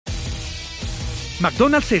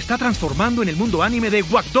McDonald's se está transformando en el mundo anime de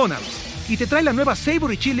McDonald's y te trae la nueva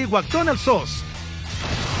Savory Chili McDonald's Sauce.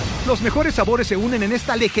 Los mejores sabores se unen en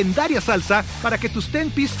esta legendaria salsa para que tus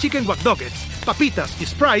 10-piece chicken wack nuggets, papitas y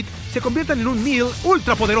Sprite se conviertan en un meal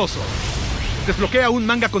ultra poderoso. Desbloquea un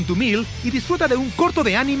manga con tu meal y disfruta de un corto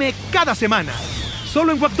de anime cada semana.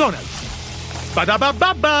 Solo en McDonald's.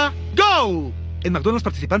 ¡Badabababa! ¡Go! En McDonald's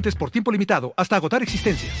participantes por tiempo limitado hasta agotar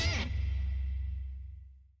existencias.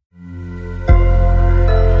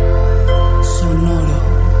 Sonoro.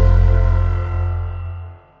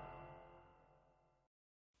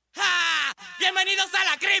 ¡Ja! ¡Bienvenidos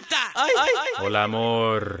a la cripta! Hola,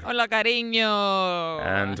 amor. Hola, cariño.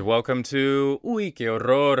 And welcome to Uy, Que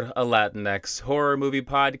Horror, a Latinx horror movie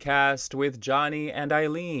podcast with Johnny and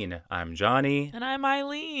Eileen. I'm Johnny. And I'm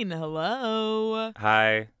Eileen. Hello.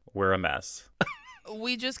 Hi, we're a mess.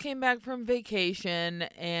 We just came back from vacation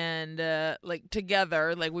and,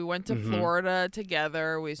 together. We went to Florida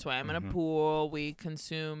together. We swam in a pool. We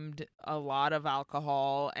consumed a lot of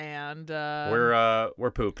alcohol and...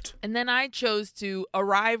 We're pooped. And then I chose to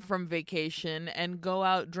arrive from vacation and go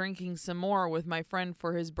out drinking some more with my friend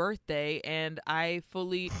for his birthday. And I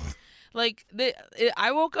fully...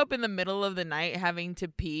 I woke up in the middle of the night having to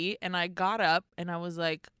pee. And I got up and I was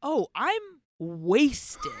like, oh, I'm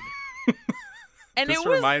wasted. And this it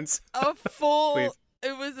was reminds... a full Please.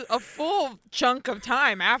 it was a full chunk of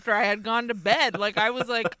time after I had gone to bed. I was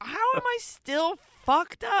like, how am I still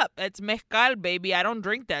fucked up? It's mezcal, baby. I don't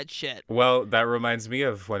drink that shit. Well, that reminds me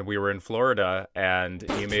of when we were in Florida and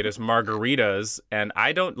you made us margaritas. And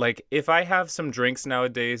I don't, if I have some drinks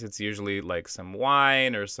nowadays, it's usually some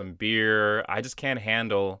wine or some beer. I just can't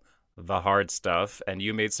handle the hard stuff. And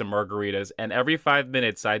you made some margaritas. And every 5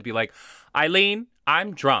 minutes, I'd be like, Eileen,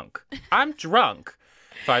 I'm drunk.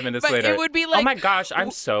 5 minutes But later, it would be oh my gosh,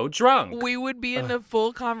 I'm so drunk. We would be in a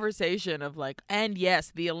full conversation of and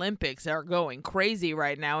yes, the Olympics are going crazy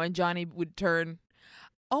right now. And Johnny would turn,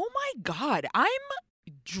 oh my God, I'm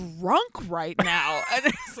drunk right now. And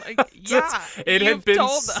it's yeah, it you've had been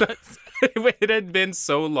told us. It had been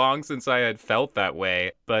so long since I had felt that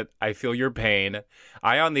way, but I feel your pain.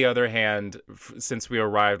 I, on the other hand, since we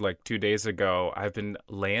arrived 2 days ago, I've been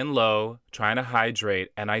laying low, trying to hydrate,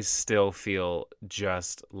 and I still feel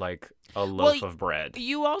just like a loaf of bread.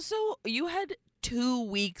 You had 2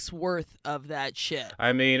 weeks worth of that shit.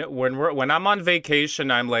 I mean, when I'm on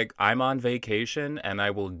vacation, I'm on vacation and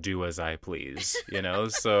I will do as I please,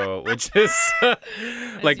 so which is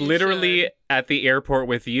literally should. At the airport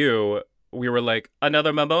with you, we were like,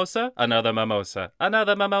 another mimosa, another mimosa,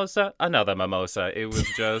 another mimosa, another mimosa. It was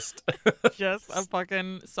just Just a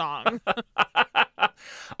fucking song.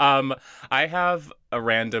 I have a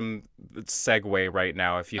random segue right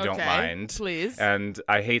now, if you don't mind. Please. And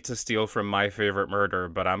I hate to steal from My Favorite Murder,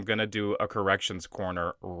 but I'm going to do a corrections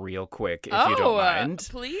corner real quick, if you don't mind.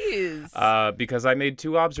 Please. Because I made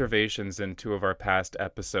 2 observations in 2 of our past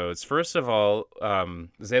episodes. First of all,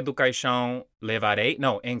 Z'educação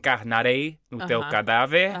encarnarei no teu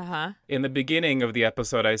cadáver. In the beginning of the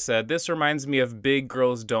episode, I said, this reminds me of Big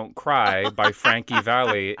Girls Don't Cry by Frankie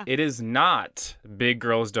Valli. It is not Big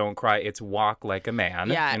Girls Don't Cry. It's Walk Like a Man.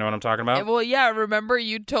 Yeah. You know what I'm talking about? Well, yeah, remember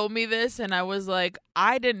you told me this and I was like,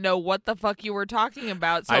 I didn't know what the fuck you were talking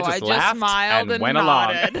about, so I just smiled and went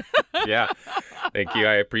nodded. Along. Yeah. Thank you.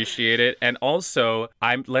 I appreciate it. And also,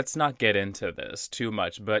 let's not get into this too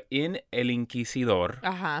much, but in El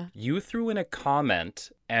Inquisidor, you threw in a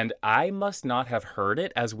comment, and I must not have heard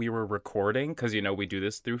it as we were recording, because, we do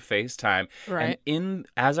this through FaceTime. Right. And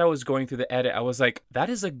as I was going through the edit, I was like, that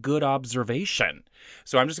is a good observation.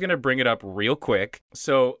 So I'm just going to bring it up real quick.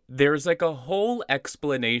 So there's a whole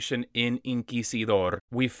explanation in Inquisidor.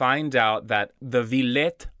 We find out that the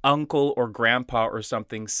Villet uncle or grandpa or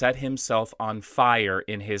something set himself on fire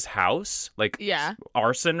in his house.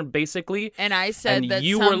 Arson, basically. And I said and that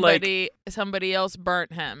you somebody else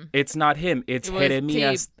burnt him. It's not him. It's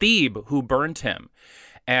Jeremias Thebe who burnt him.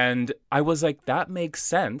 And I was like, that makes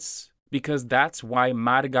sense. Because that's why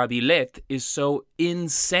Marga Villet is so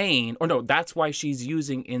insane. Or no, that's why she's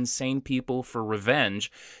using insane people for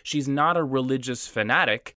revenge. She's not a religious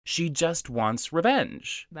fanatic. She just wants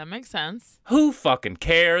revenge. That makes sense. Who fucking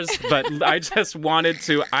cares? But I just wanted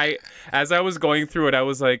to, as I was going through it, I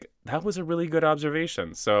was like, that was a really good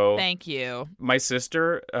observation. So thank you. My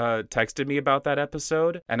sister texted me about that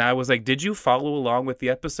episode. And I was like, did you follow along with the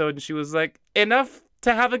episode? And she was like, enough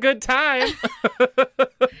to have a good time.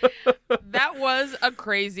 That was a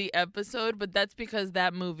crazy episode, but that's because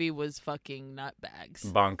that movie was fucking nutbags.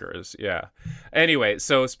 Bonkers, yeah. Anyway,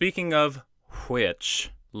 so speaking of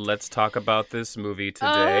which, let's talk about this movie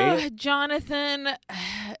today. Jonathan,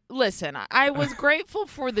 listen, I was grateful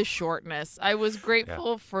for the shortness. I was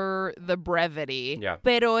grateful for the brevity. Yeah.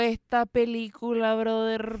 Pero esta película,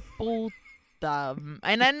 brother, puta.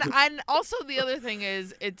 And also the other thing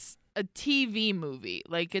is it's a TV movie.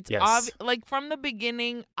 Like it's like from the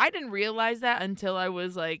beginning, I didn't realize that until I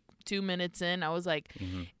was like 2 minutes in. I was like,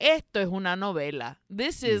 esto es una novela.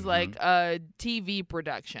 This is like a TV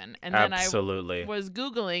production. And then I was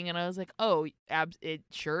Googling and I was like, oh, it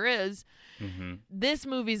sure is. This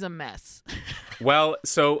movie's a mess. Well,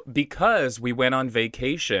 so because we went on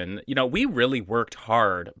vacation, we really worked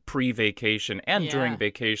hard pre-vacation and during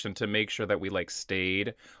vacation to make sure that we like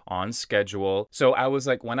stayed on schedule. So I was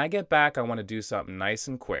like, when I get back, I want to do something nice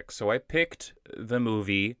and quick. So I picked the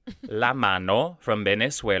movie La Mano from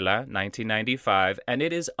Venezuela, 1995, and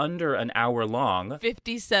it is under an hour long.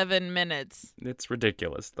 57 minutes. It's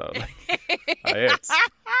ridiculous, though. It's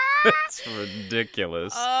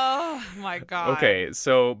ridiculous. Oh, my God. Okay,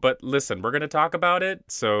 so, but listen, we're going to talk about it.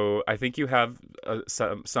 So I think you have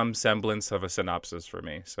some semblance of a synopsis for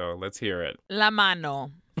me. So let's hear it. La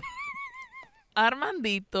Mano.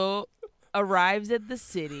 Armandito arrives at the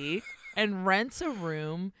city and rents a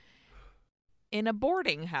room in a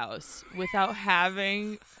boarding house without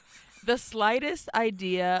having the slightest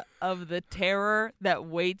idea of the terror that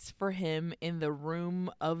waits for him in the room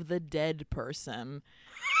of the dead person.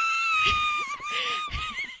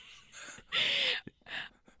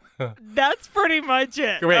 That's pretty much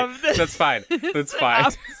it. Wait, that's fine. That's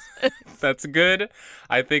fine. That's good.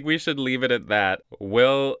 I think we should leave it at that. It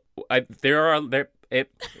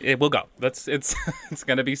will go. It's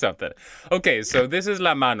gonna be something. Okay, so this is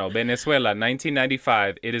La Mano, Venezuela,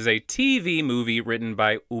 1995. It is a TV movie written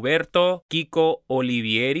by Huberto Kiko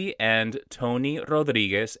Olivieri and Tony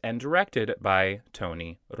Rodriguez and directed by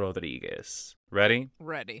Tony Rodriguez. Ready?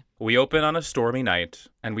 Ready. We open on a stormy night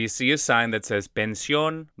and we see a sign that says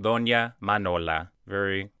Pensión Doña Manola.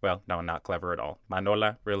 Not clever at all.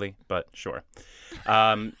 Manola, really? But sure.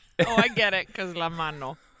 Oh, I get it, because La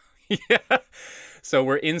Mano. Yeah. So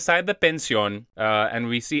we're inside the pension, and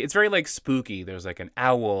we see, it's very like spooky. There's like an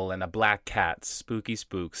owl and a black cat, spooky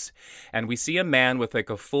spooks. And we see a man with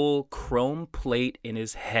like a full chrome plate in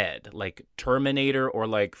his head, like Terminator or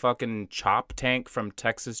like fucking Chop Tank from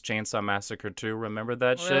Texas Chainsaw Massacre 2. Remember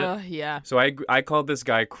that shit? Yeah. So I called this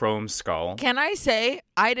guy Chrome Skull. Can I say,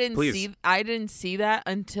 I didn't see that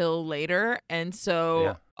until later. And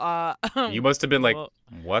so, you must have been like,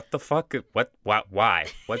 what the fuck? Why?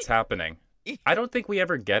 What's happening? I don't think we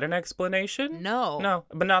ever get an explanation. No,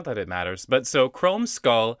 but not that it matters. But so Chrome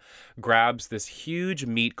Skull grabs this huge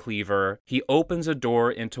meat cleaver. He opens a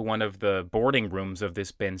door into one of the boarding rooms of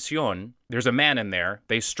this pension. There's a man in there.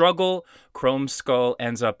 They struggle. Chrome Skull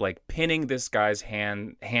ends up like pinning this guy's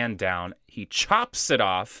hand down. He chops it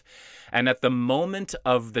off. And at the moment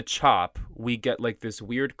of the chop, we get like this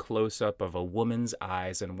weird close-up of a woman's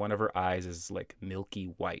eyes, and one of her eyes is like milky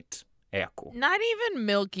white. Echo. Not even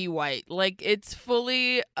milky white. Like, it's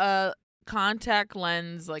fully a contact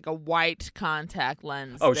lens, like a white contact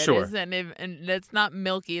lens. Oh, sure. And it's not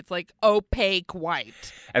milky. It's like opaque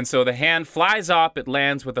white. And so the hand flies up, it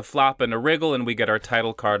lands with a flop and a wriggle, and we get our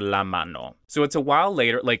title card, La Mano. So it's a while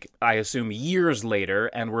later, like I assume years later,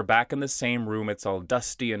 and we're back in the same room. It's all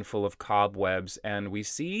dusty and full of cobwebs, and we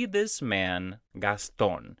see this man,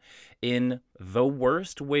 Gaston, in the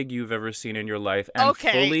worst wig you've ever seen in your life and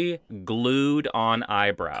fully glued on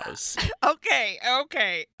eyebrows. Okay.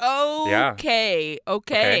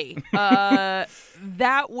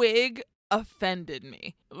 That wig offended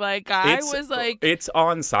me. Like, I was like... It's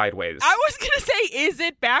on sideways. I was going to say, is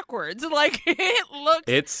it backwards? Like, it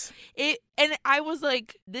looks... And I was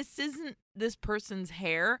like, this isn't this person's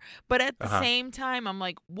hair. But at the same time, I'm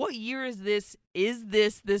like, what year is this? Is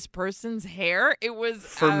this person's hair? It was...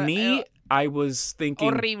 For me... I was thinking,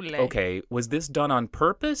 horrible. Okay, was this done on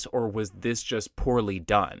purpose or was this just poorly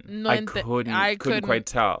done? No, I couldn't quite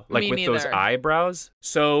tell. Like with those eyebrows.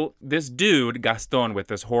 So this dude, Gaston, with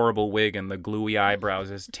this horrible wig and the gluey eyebrows,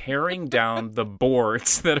 is tearing down the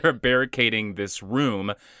boards that are barricading this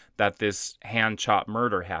room that this hand chop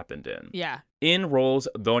murder happened in. Yeah. In rolls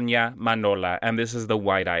Doña Manola, and this is the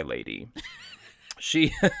white eye lady.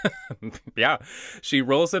 She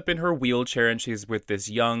rolls up in her wheelchair and she's with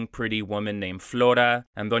this young, pretty woman named Flora.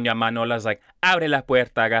 And Doña Manola's like, abre la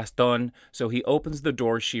puerta, Gaston. So he opens the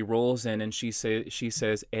door, she rolls in and she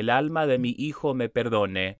says, el alma de mi hijo me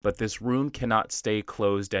perdone. But this room cannot stay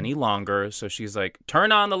closed any longer. So she's like,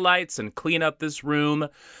 turn on the lights and clean up this room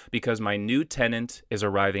because my new tenant is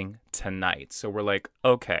arriving tonight. So we're like,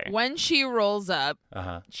 okay. When she rolls up,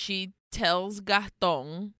 she tells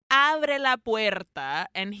Gaston, abre la puerta,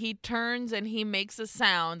 and he turns and he makes a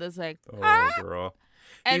sound that's like, Oh, girl.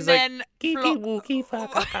 and He's then like, "Kiki wookie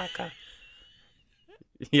faka kaka."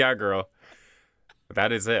 Yeah, girl.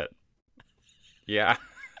 That is it. Yeah.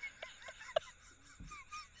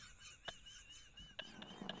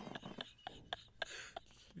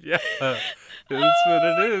 Yeah. That's what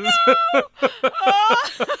it is.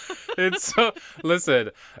 It's so.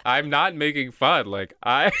 Listen, I'm not making fun. Like,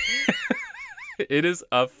 it is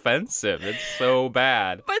offensive. It's so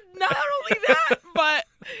bad. But not only that, but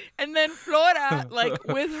and then Flora, like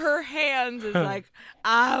with her hands, is like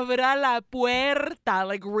abra la puerta,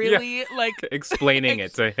 like really, like Explaining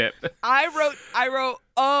it to him. I wrote,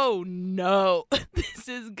 oh no, this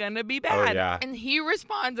is gonna be bad. yeah. And he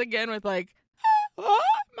responds again with like, oh,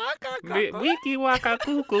 Wiki waka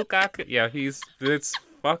cuckoo kaka. Yeah, it's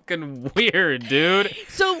fucking weird, dude.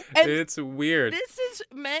 So It's weird. this is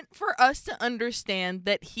meant for us to understand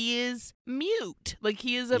that he is mute. Like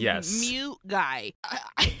he is a mute guy.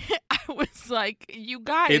 I was like, you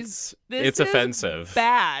guys, It's is offensive.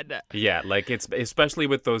 bad. Yeah, like it's especially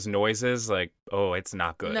with those noises, like, oh, it's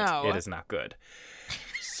not good. No. It is not good.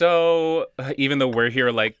 So even though we're here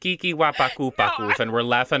like kiki wapaku pakoof and we're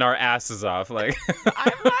laughing our asses off, like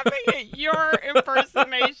I'm laughing at your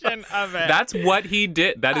impersonation of it. that's what he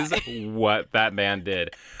did. That is what that man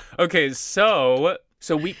did. Okay, so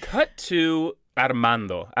we cut to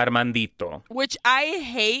Armandito. Which I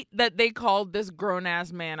hate that they called this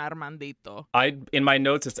grown-ass man Armandito. In my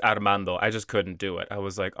notes, it's Armando. I just couldn't do it. I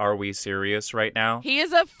was like, are we serious right now? He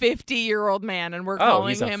is a 50-year-old man, and we're calling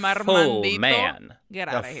he's a him full Armandito. man. Get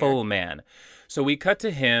out of A here. full man. So we cut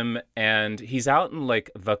to him, and he's out in, like,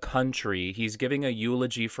 the country. He's giving a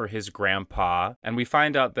eulogy for his grandpa, and we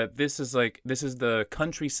find out that this is the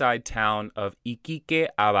countryside town of Iquique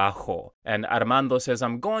Abajo. And Armando says,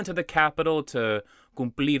 I'm going to the capital to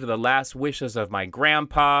cumplir the last wishes of my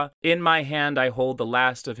grandpa. In my hand, I hold the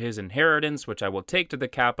last of his inheritance, which I will take to the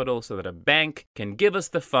capital so that a bank can give us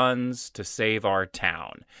the funds to save our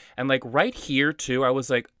town. And like right here too, I was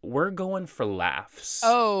like, we're going for laughs.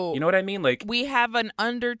 Oh. You know what I mean? Like We have an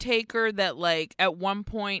undertaker that, like, at one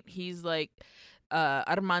point, he's like,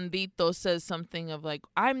 Armandito says something of like,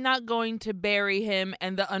 I'm not going to bury him,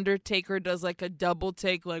 and the undertaker does like a double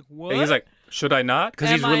take, like, what? and he's like, should I not? Because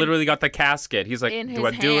he's Am I- literally got the casket. He's like, in do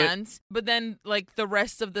I his do it? hands. But then, like, the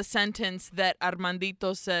rest of the sentence that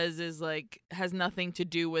Armandito says is like, has nothing to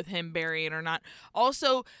do with him burying or not.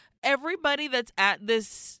 Also, everybody that's at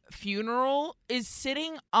this funeral is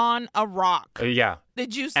sitting on a rock. Yeah.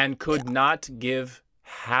 Did you? And could not give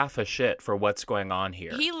half a shit for what's going on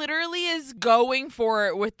here. He literally is going for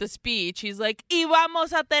it with the speech. He's like, y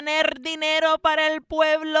vamos a tener dinero para el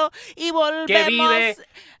pueblo y Que volvemos vive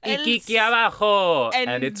Iquique Abajo.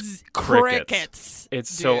 And it's crickets. It's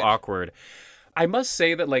so dude. awkward. I must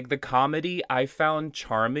say that, like, the comedy I found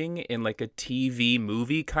charming in, like, a TV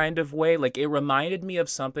movie kind of way. Like, it reminded me of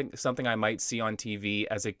something I might see on TV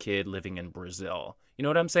as a kid living in Brazil. You know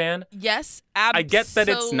what I'm saying? Yes, absolutely. I get that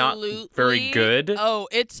it's not very good. Oh,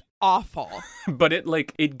 it's awful. But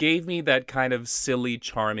it gave me that kind of silly,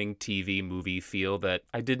 charming TV movie feel that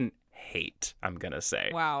I didn't hate, I'm gonna say.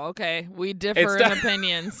 Wow, okay. We differ in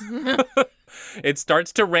opinions. It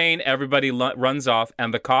starts to rain, everybody runs off,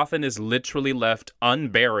 and the coffin is literally left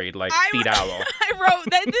unburied, like tirado. I wrote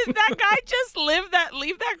that. Did that guy just leave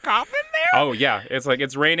that coffin there? Oh, yeah. It's like,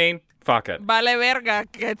 it's raining. Fuck it. Vale verga,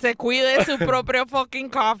 que se cuide su propio fucking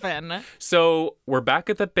coffin. So we're back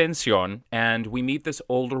at the pension, and we meet this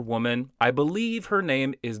older woman. I believe her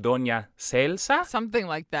name is Doña Celsa. Something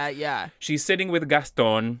like that, yeah. She's sitting with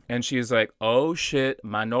Gaston, and she's like, oh shit,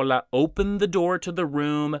 Manola opened the door to the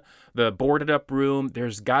room, the boarded up room.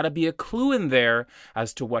 There's got to be a clue in there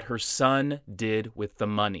as to what her son did with the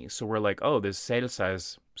money. So we're like, oh, this Celsa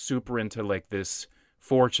is super into like this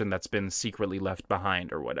fortune that's been secretly left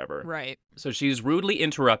behind or whatever. Right. So she's rudely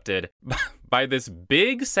interrupted by this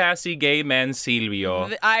big sassy gay man, Silvio.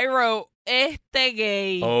 I wrote, este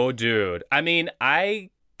gay. Oh, dude. I mean, I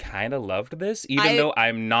kind of loved this, even though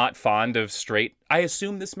I'm not fond of straight. I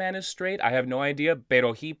assume this man is straight. I have no idea,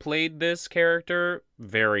 pero he played this character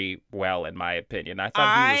very well, in my opinion. I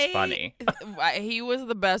thought he was funny. He was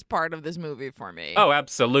the best part of this movie for me. Oh,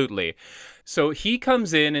 absolutely. So he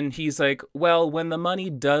comes in and he's like, well, when the money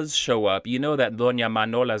does show up, you know that Doña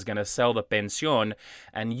Manola is going to sell the pension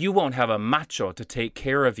and you won't have a macho to take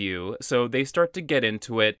care of you. So they start to get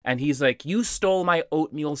into it. And he's like, you stole my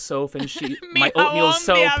oatmeal soap. And my oatmeal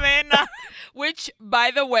soap. Which,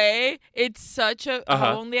 by the way, it's such a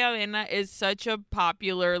Uh-huh. jabón de avena is such a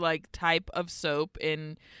popular like type of soap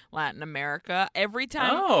in Latin America. Every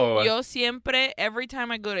time every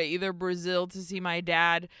time I go to either Brazil to see my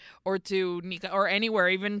dad or to or anywhere,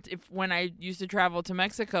 even if when I used to travel to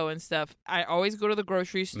Mexico and stuff, I always go to the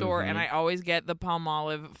grocery store and I always get the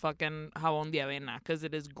Palmolive fucking jabón de avena because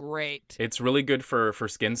it is great. It's really good for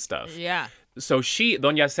skin stuff. Yeah. So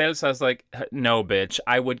Doña Celsa's like, no, bitch,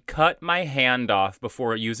 I would cut my hand off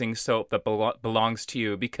before using soap that belongs to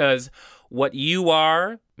you because what you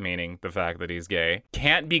are, meaning the fact that he's gay,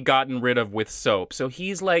 can't be gotten rid of with soap. So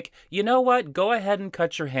he's like, you know what? Go ahead and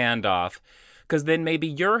cut your hand off because then maybe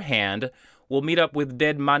your hand will meet up with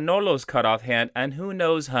dead Manolo's cut off hand. And who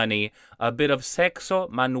knows, honey, a bit of sexo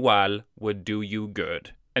manual would do you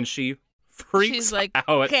good. And she freaks She's like,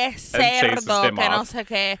 out que and chases cerdo, him que no off. sé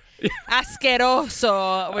qué,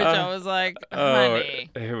 asqueroso, which I was like, honey.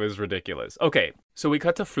 It was ridiculous. Okay, so we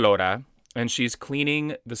cut to Flora, and she's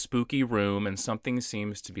cleaning the spooky room, and something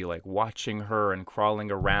seems to be like watching her and crawling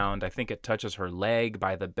around. I think it touches her leg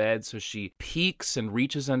by the bed, so she peeks and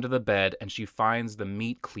reaches under the bed, and she finds the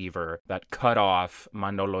meat cleaver that cut off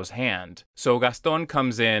Manolo's hand. So Gaston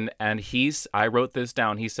comes in, and I wrote this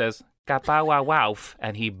down, he says, "Kapawa wauf,"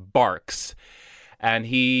 and he barks. And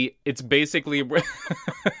it's basically...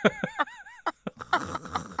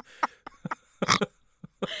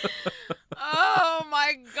 Oh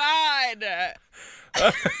my God.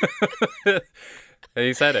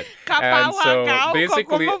 He said it. And so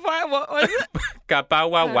basically... What was it?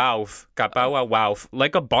 Kapawa wauf. Kapawa wauf.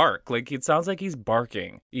 Like a bark. Like it sounds like he's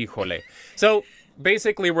barking. Híjole. So...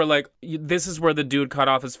 basically, we're like, this is where the dude cut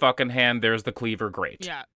off his fucking hand. There's the cleaver. Great.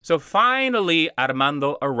 Yeah. So finally,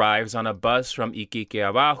 Armando arrives on a bus from Iquique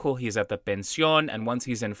Abajo. He's at the pension. And once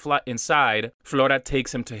he's inside, Flora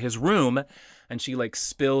takes him to his room. And she like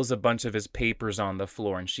spills a bunch of his papers on the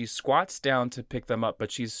floor. And she squats down to pick them up.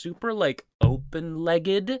 But she's super like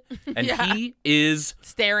open-legged. And he is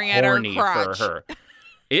staring at her horny crotch. for her.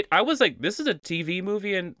 I was like, this is a TV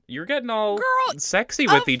movie and you're getting all sexy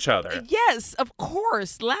with each other. Yes, of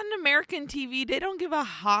course. Latin American TV, they don't give a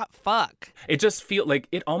hot fuck. It just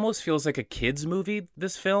it almost feels like a kid's movie,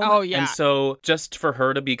 this film. Oh, yeah. And so just for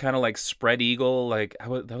her to be kind of like spread eagle, like I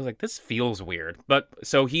was like, this feels weird. But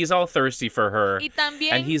so he's all thirsty for her. Y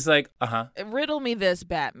también, and he's like, riddle me this,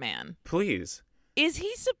 Batman. Please. Is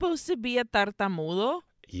he supposed to be a tartamudo?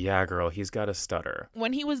 Yeah, girl, he's got a stutter.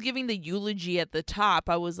 When he was giving the eulogy at the top,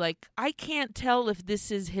 I was like, I can't tell if this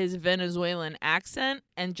is his Venezuelan accent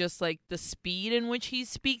and just like the speed in which he's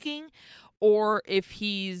speaking or if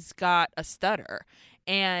he's got a stutter.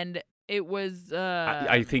 And it was...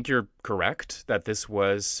 I think you're correct that this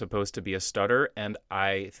was supposed to be a stutter, and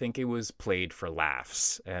I think it was played for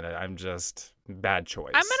laughs, and I'm just... bad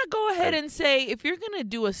choice. I'm going to go ahead and say, if you're going to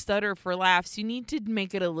do a stutter for laughs, you need to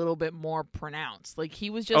make it a little bit more pronounced. Like, he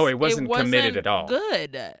was just... it wasn't committed at all.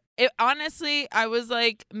 Good. Honestly, I was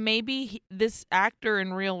like, maybe this actor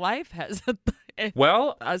in real life has a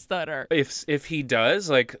stutter. If he does,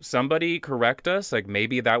 like, somebody correct us. Like,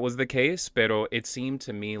 maybe that was the case, pero it seemed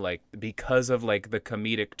to me like because of like the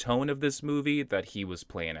comedic tone of this movie that he was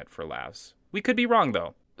playing it for laughs. We could be wrong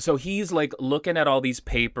though. So he's like looking at all these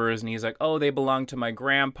papers and he's like, oh, they belong to my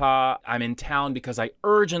grandpa. I'm in town because I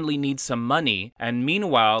urgently need some money. And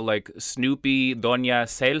meanwhile, like Snoopy, Doña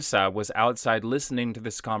Celsa was outside listening to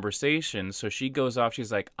this conversation. So she goes off.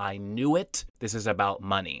 She's like, I knew it. This is about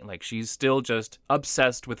money. Like she's still just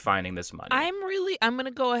obsessed with finding this money. I'm going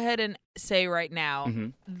to go ahead and say right now,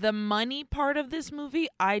 the money part of this movie,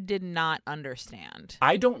 I did not understand.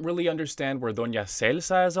 I don't really understand where Doña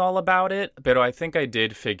Celsa is all about it, but I think I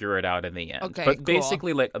did figure it out in the end. Okay, but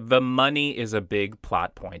basically, like, the money is a big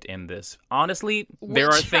plot point in this. Honestly, there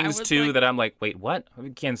are things too that I'm like, wait, what?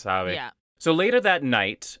 ¿Quién sabe? Yeah. So later that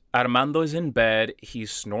night, Armando's in bed.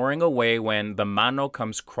 He's snoring away when the Mano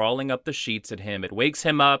comes crawling up the sheets at him. It wakes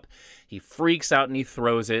him up. He freaks out and he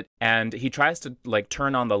throws it. And he tries to, like,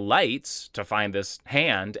 turn on the lights to find this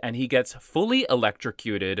hand. And he gets fully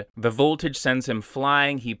electrocuted. The voltage sends him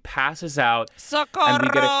flying. He passes out. Socorro! And we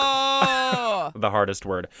get the hardest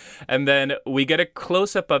word. And then we get a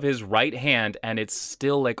close-up of his right hand. And it's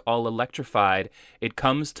still, like, all electrified. It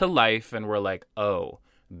comes to life. And we're like, oh.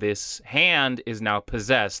 This hand is now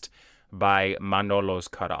possessed by Manolo's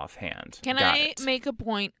cut-off hand. Can I make a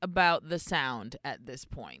point about the sound at this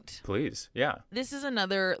point? Please, yeah. This is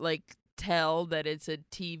another, like, tell that it's a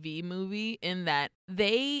TV movie in that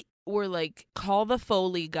they were like, call the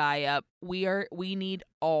Foley guy up. We need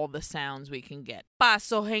all the sounds we can get.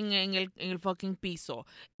 Paso en el fucking piso.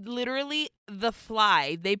 Literally, the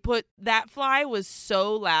fly. They put that fly was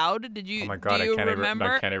so loud. Did you? Oh my God, do you I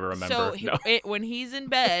remember? can't even remember. So No. when he's in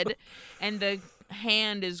bed and the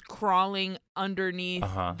hand is crawling underneath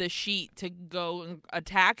the sheet to go and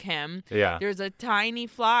attack him. Yeah. There's a tiny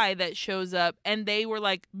fly that shows up, and they were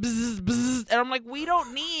like, bzz, bzz, and I'm like, we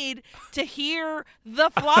don't need to hear the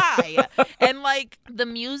fly. And like the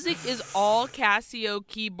music is all Casio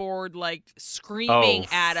keyboard, like screaming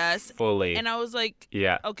at us. Fully. And I was like,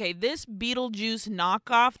 yeah. Okay, this Beetlejuice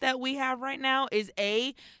knockoff that we have right now is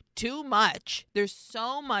too much. There's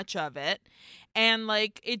so much of it. And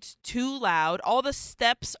like it's too loud. All the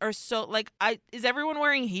steps are so like is everyone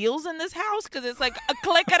wearing heels in this house? Because it's like a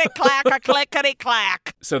clickety clack, a clickety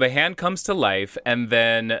clack. So the hand comes to life, and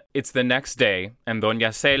then it's the next day, and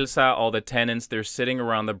Doña Celsa, all the tenants, they're sitting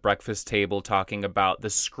around the breakfast table talking about the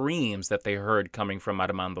screams that they heard coming from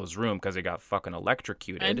Armando's room because he got fucking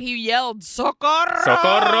electrocuted. And he yelled, "Socorro!"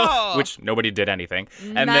 Socorro! Which nobody did anything.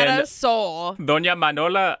 And Not then a soul. Doña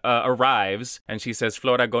Manola arrives, and she says,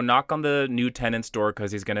 Flora, go knock on the new tenant's door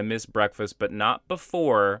because he's going to miss breakfast, but not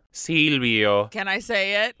before Silvio. Can I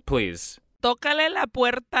say it? Please. Tócale la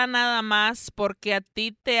puerta nada más porque a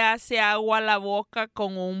ti te hace agua la boca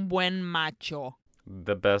con un buen macho.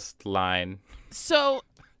 The best line So,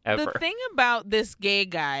 ever. the thing about this gay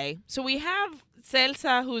guy, so we have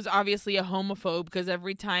Celsa, who's obviously a homophobe, because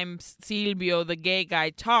every time Silvio, the gay guy,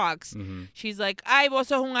 talks, she's like, ay, vos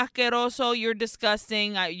sos un asqueroso, you're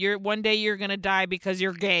disgusting, one day you're gonna die because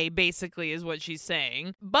you're gay, basically, is what she's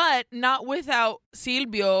saying. But not without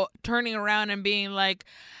Silvio turning around and being like,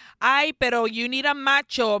 ay, pero you need a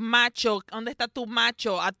macho. ¿Dónde está tu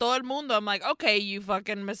macho? A todo el mundo. I'm like, okay, you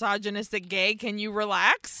fucking misogynistic gay, can you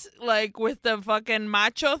relax? Like, with the fucking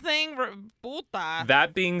macho thing? Puta.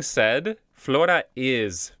 That being said, Flora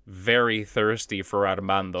is very thirsty for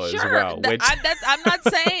Armando as well. Which... I'm not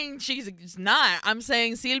saying she's not. I'm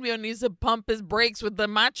saying Silvio needs to pump his brakes with the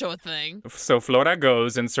macho thing. So Flora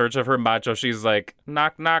goes in search of her macho. She's like,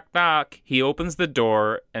 knock, knock, knock. He opens the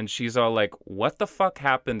door, and she's all like, what the fuck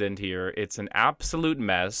happened in here? It's an absolute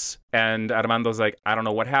mess. And Armando's like, I don't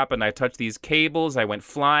know what happened. I touched these cables. I went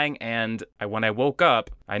flying. And when I woke up,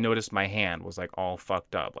 I noticed my hand was like all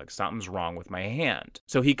fucked up. Like something's wrong with my hand.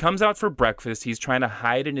 So he comes out for breakfast. He's trying to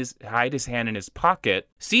hide his hand in his pocket.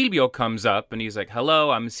 Silvio comes up and he's like,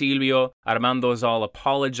 hello, I'm Silvio. Armando's all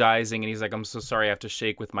apologizing. And he's like, I'm so sorry. I have to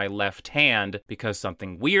shake with my left hand because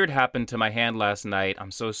something weird happened to my hand last night.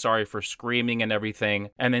 I'm so sorry for screaming and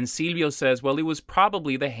everything. And then Silvio says, well, it was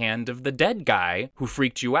probably the hand of the dead guy who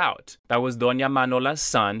freaked you out. That was Doña Manola's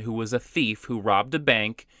son, who was a thief who robbed a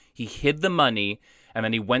bank. He hid the money, and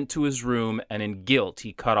then he went to his room, and in guilt,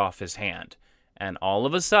 he cut off his hand. And all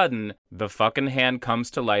of a sudden, the fucking hand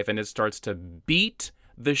comes to life, and it starts to beat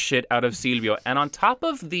the shit out of Silvio. And on top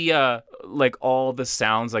of the, like, all the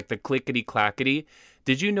sounds, like the clickety-clackety,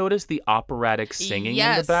 did you notice the operatic singing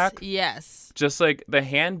in the back? Yes. Just, like, the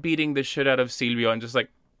hand beating the shit out of Silvio, and just,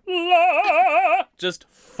 like, la! Just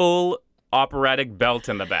full operatic belt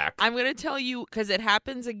in the back. I'm gonna tell you because it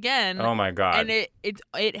happens again. Oh my God! And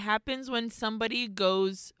it happens when somebody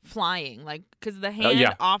goes flying, like because the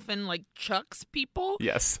hand often like chucks people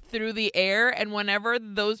through the air, and whenever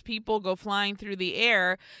those people go flying through the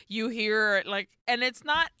air, you hear like, and it's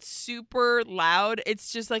not super loud.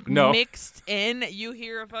 It's just like mixed in. You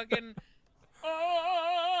hear a fucking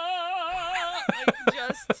like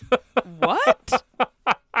just what?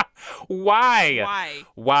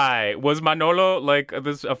 Why? Was Manolo like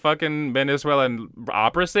a fucking Venezuelan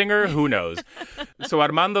opera singer? Who knows? So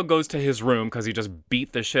Armando goes to his room because he just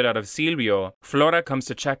beat the shit out of Silvio. Flora comes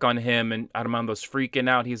to check on him, and Armando's freaking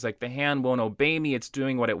out. He's like, the hand won't obey me. It's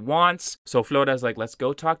doing what it wants. So Flora's like, let's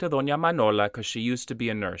go talk to Doña Manola because she used to be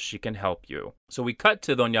a nurse. She can help you. So we cut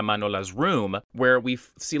to Doña Manola's room where we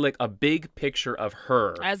see like a big picture of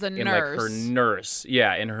her as a nurse. In like her nurse.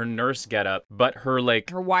 Yeah, in her nurse getup. But her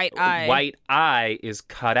like her white eye is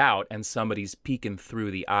cut out and somebody's peeking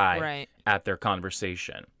through the eye at their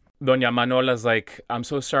conversation. Doña Manola's like, I'm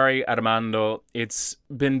so sorry, Armando. It's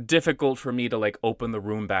been difficult for me to like open the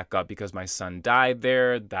room back up because my son died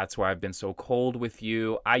there. That's why I've been so cold with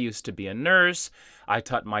you. I used to be a nurse. I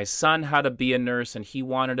taught my son how to be a nurse, and he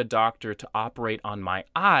wanted a doctor to operate on my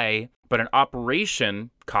eye. But an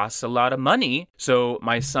operation costs a lot of money. So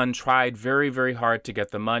my son tried very, very hard to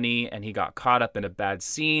get the money, and he got caught up in a bad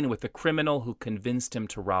scene with a criminal who convinced him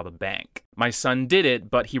to rob a bank. My son did it,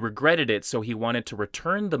 but he regretted it, so he wanted to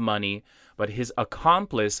return the money, but his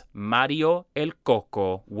accomplice, Mario El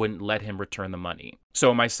Coco, wouldn't let him return the money.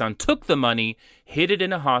 So my son took the money, hid it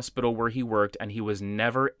in a hospital where he worked, and he was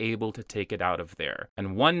never able to take it out of there.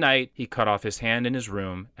 And one night, he cut off his hand in his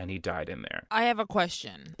room, and he died in there. I have a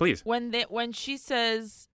question. Please. When she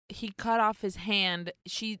says he cut off his hand,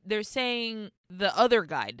 they're saying the other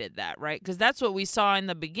guy did that, right? Because that's what we saw in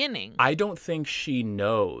the beginning. I don't think she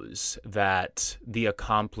knows that the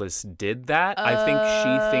accomplice did that. I think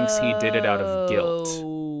she thinks he did it out of guilt.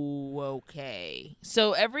 Oh, okay.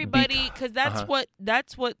 So everybody, because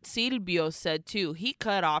that's what Silvio said too. He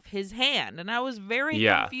cut off his hand, and I was very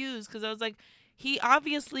confused because I was like, he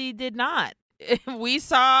obviously did not. We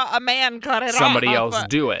saw a man cut it off. Somebody else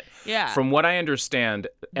do it. Yeah. From what I understand,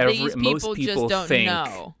 most people just don't think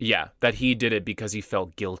know. that he did it because he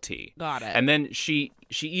felt guilty. Got it. And then she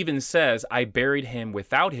even says, I buried him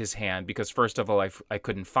without his hand because, first of all, I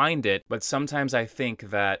couldn't find it. But sometimes I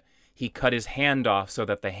think that he cut his hand off so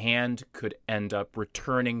that the hand could end up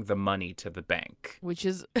returning the money to the bank. Which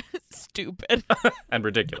is stupid. And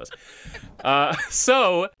ridiculous.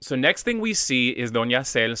 So next thing we see is Doña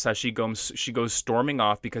Celsa. She goes storming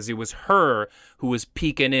off because it was her who was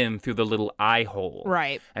peeking in through the little eye hole.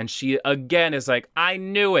 Right. And she again is like, I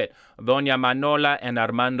knew it. Doña Manola and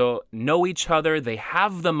Armando know each other. They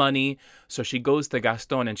have the money. So she goes to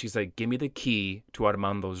Gaston and she's like, give me the key to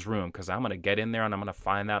Armando's room because I'm going to get in there and I'm going to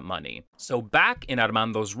find that money. So back in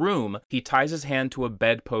Armando's room, he ties his hand to a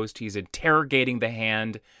bedpost. He's interrogating the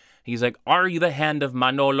hand. He's like, are you the hand of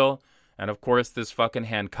Manolo? And of course, this fucking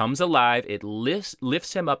hand comes alive. It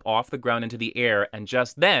lifts him up off the ground into the air. And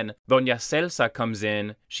just then, Doña Celsa comes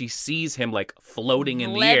in. She sees him like floating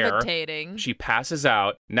in the air. Levitating. She passes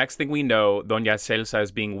out. Next thing we know, Doña Celsa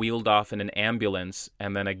is being wheeled off in an ambulance.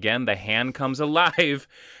 And then again, the hand comes alive,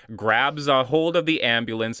 grabs a hold of the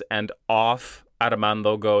ambulance, and off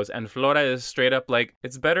Armando goes, and Flora is straight up like,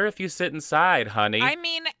 it's better if you sit inside, honey. I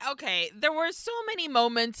mean, okay, there were so many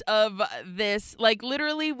moments of this. Like,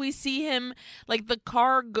 literally, we see him, like, the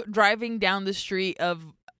car driving down the street of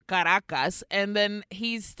Caracas, and then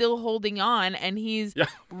he's still holding on, and he's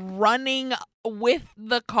running with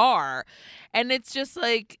the car. And it's just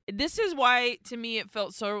like, this is why to me it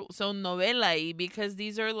felt so novela-y, because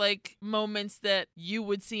these are like moments that you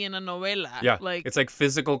would see in a novela. Yeah, like, it's like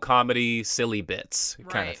physical comedy, silly bits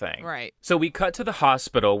kind of thing. Right. So we cut to the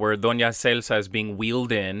hospital where Doña Celsa is being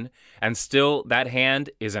wheeled in, and still that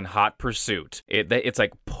hand is in hot pursuit. It's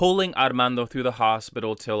like pulling Armando through the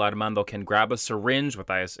hospital till Armando can grab a syringe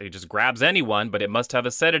he just grabs anyone, but it must have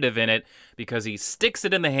a sedative in it because he sticks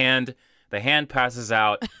it in the hand. The hand passes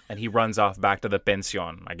out, and he runs off back to the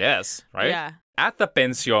pension, I guess, right? Yeah. At the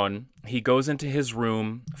pension, he goes into his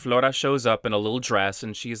room. Flora shows up in a little dress,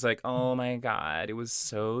 and she's like, oh my God, it was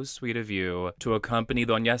so sweet of you to accompany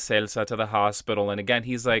Doña Celsa to the hospital. And again,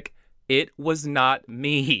 he's like, it was not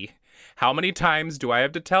me. How many times do I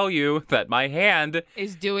have to tell you that my hand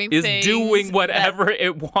is doing whatever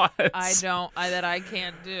it wants? That I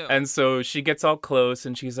can't do. And so she gets all close,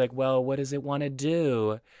 and she's like, well, what does it want to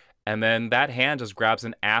do? And then that hand just grabs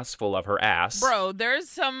an assful of her ass. Bro, there's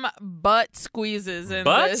some butt squeezes in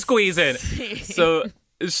butt this squeezing. scene. So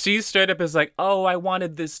she straight up is like, oh, I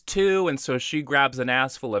wanted this too. And so she grabs an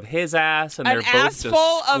assful of his ass, and they're both just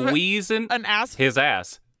squeezing his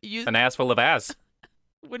ass. An assful of ass.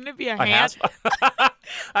 Wouldn't it be a hand?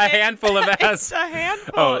 A handful of ass. It's a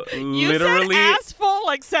handful. Oh, you literally. said assful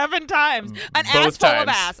like 7 times. An Both assful times. of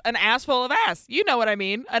ass. An assful of ass. You know what I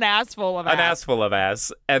mean. An assful of ass. An assful of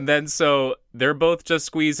ass. And then so they're both just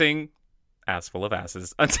squeezing assful of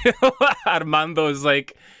asses until Armando is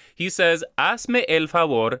like, he says, hazme el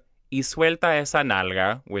favor y suelta esa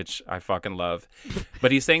nalga, which I fucking love.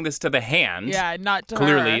 But he's saying this to the hand. Yeah, not to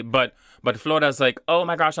clearly, her. But Flora's like, oh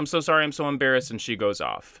my gosh, I'm so sorry, I'm so embarrassed, and she goes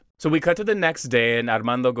off. So we cut to the next day, and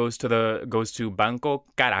Armando goes to Banco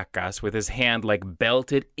Caracas with his hand like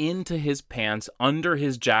belted into his pants under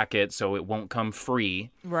his jacket so it won't come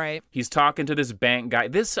free. Right. He's talking to this bank guy.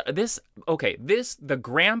 The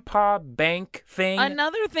grandpa bank thing.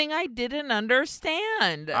 Another thing I didn't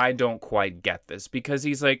understand. I don't quite get this because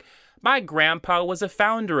he's like, my grandpa was a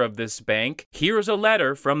founder of this bank. Here's a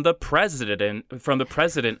letter from the president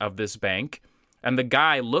of this bank. And the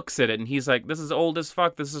guy looks at it and he's like, this is old as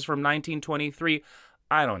fuck. This is from 1923.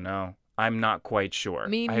 I don't know. I'm not quite sure.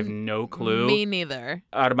 I have no clue. Me neither.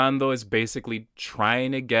 Armando is basically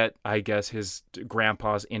trying to get, I guess, his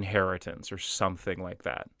grandpa's inheritance or something like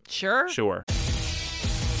that. Sure.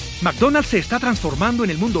 McDonald's se está transformando en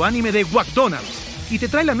el mundo anime de McDonald's y te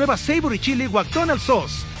trae la nueva Savory Chili McDonald's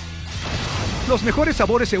Sauce. Los mejores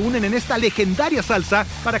sabores se unen en esta legendaria salsa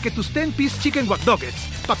para que tus 10-piece chicken wack nuggets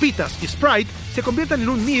papitas y Sprite se conviertan en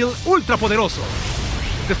un meal ultra poderoso.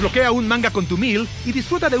 Desbloquea un manga con tu meal y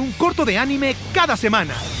disfruta de un corto de anime cada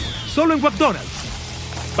semana. Solo en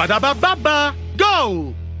McDonald's. ¡Badabababa!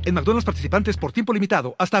 ¡Go! En McDonald's participantes por tiempo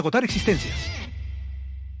limitado hasta agotar existencias.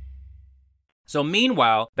 So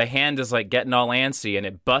meanwhile, the hand is like getting all antsy and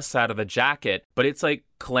it busts out of the jacket, but it's like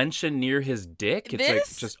clenching near his dick. It's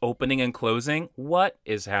like just opening and closing. What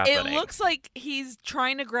is happening? It looks like he's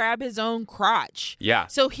trying to grab his own crotch. Yeah.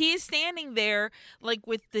 So he's standing there like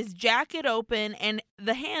with this jacket open and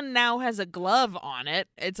the hand now has a glove on it.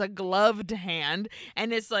 It's a gloved hand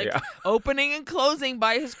and it's like opening and closing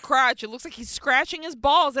by his crotch. It looks like he's scratching his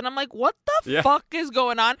balls and I'm like, what the fuck is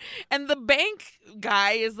going on? And the bank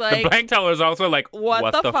guy is like... The bank teller is also like,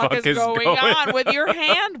 what the fuck is going on with your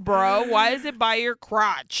hand, bro? Why is it by your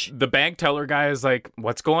crotch? The bank teller guy is like,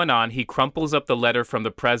 what's going on? He crumples up the letter from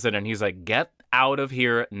the president. He's like, get out of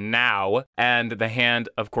here now. And the hand,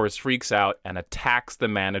 of course, freaks out and attacks the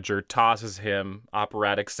manager, tosses him,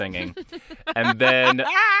 operatic singing. And then,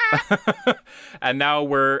 and now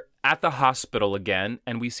we're at the hospital again,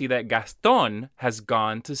 and we see that Gaston has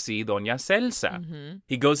gone to see Doña Celsa. Mm-hmm.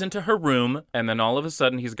 He goes into her room, and then all of a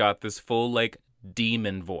sudden he's got this full, like,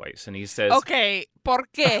 demon voice. And he says... Okay, ¿por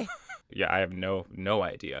qué? Yeah, I have no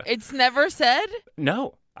idea. It's never said?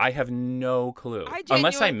 No, I have no clue.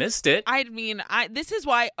 Unless I missed it. I mean, this is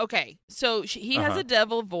why, okay, so he has a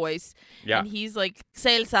devil voice, and he's like,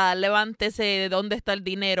 Celsa, levántese, ¿dónde está el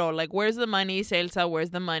dinero? Like, where's the money, Celsa,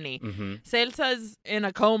 where's the money? Mm-hmm. Celsa's in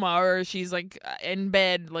a coma, or she's like in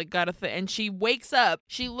bed, like and she wakes up,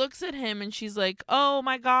 she looks at him, and she's like, oh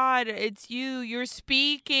my God, it's you're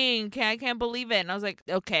speaking, I can't believe it. And I was like,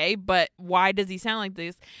 okay, but why does he sound like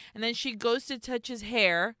this? And then she goes to touch his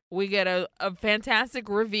hair. We get a fantastic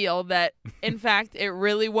reveal that, in fact, it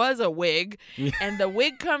really was a wig, and the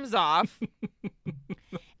wig comes off.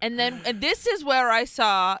 And this is where I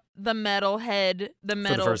saw the metal head, the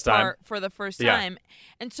metal part for the first time.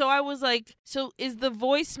 And so I was like, so is the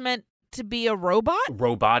voice meant to be a robot?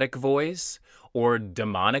 Robotic voice or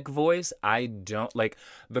demonic voice? I don't like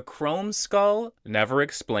the chrome skull, never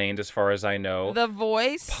explained as far as I know. The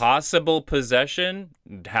voice? Possible possession?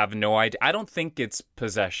 Have no idea. I don't think it's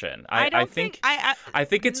possession. I think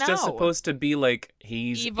it's just supposed to be like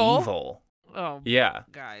he's evil. Oh, yeah.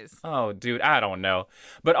 Guys. Oh, dude, I don't know.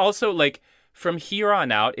 But also, like, from here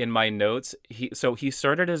on out in my notes, he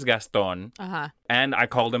started as Gaston, and I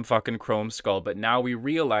called him fucking Chrome Skull, but now we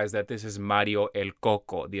realize that this is Mario El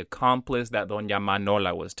Coco, the accomplice that Doña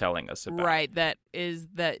Manola was telling us about. Right, that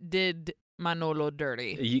did Manolo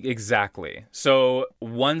dirty. Exactly. So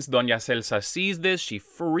once Doña Celsa sees this, she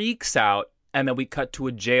freaks out. And then we cut to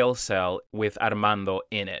a jail cell with Armando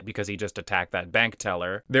in it because he just attacked that bank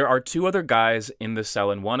teller. There are two other guys in the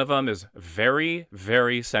cell, and one of them is very,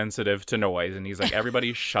 very sensitive to noise. And he's like,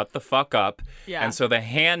 everybody shut the fuck up. Yeah. And so the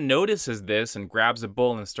hand notices this and grabs a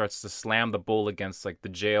bowl and starts to slam the bowl against like the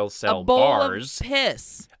jail cell bars. A bowl of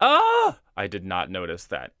piss. Oh! I did not notice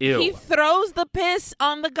that. Ew. He throws the piss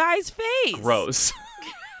on the guy's face. Gross.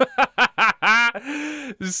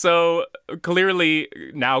 So clearly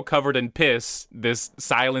now covered in piss, this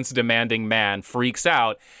silence-demanding man freaks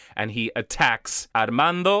out and he attacks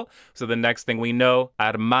Armando. So the next thing we know,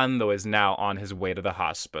 Armando is now on his way to the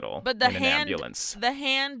hospital in an ambulance. The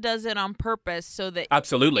hand does it on purpose so that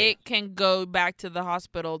absolutely it can go back to the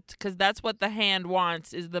hospital because that's what the hand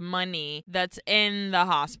wants is the money that's in the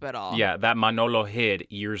hospital. Yeah, that Manolo hid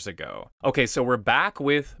years ago. Okay, so we're back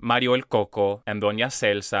with Mario El Coco and Doña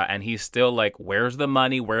Celsa, and he's still like, where's the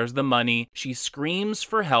money? Where's the money? She screams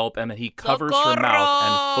for help, and then he covers her mouth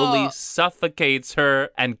and fully suffocates her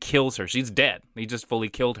and kills her. She's dead. He just fully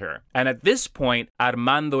killed her. And at this point,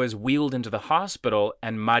 Armando is wheeled into the hospital,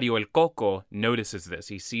 and Mario El Coco notices this.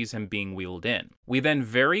 He sees him being wheeled in. We then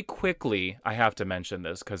very quickly, I have to mention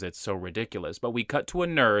this because it's so ridiculous, but we cut to a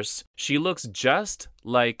nurse. She looks just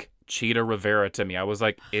like Cheetah Rivera to me. I was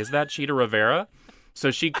like, is that Cheetah Rivera? So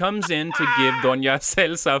she comes in to give Doña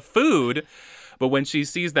Celsa food, but when she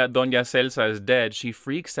sees that Doña Celsa is dead, she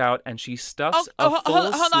freaks out and she stuffs a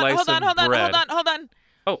full slice of bread. Hold on.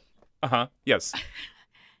 Oh, yes.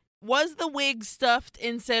 Was the wig stuffed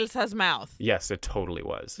in Celsa's mouth? Yes, it totally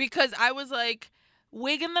was. Because I was like,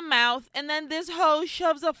 wig in the mouth, and then this hoe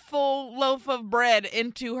shoves a full loaf of bread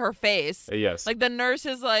into her face. Yes. Like the nurse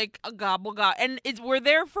is like, a gobble gobble. And we're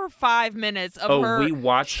there for 5 minutes of her we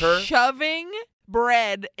watch her shoving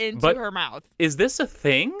bread into her mouth. Is this a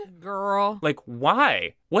thing? Girl. Like,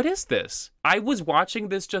 why? What is this? I was watching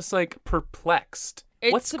this just like perplexed.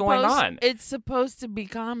 What's going on? It's supposed to be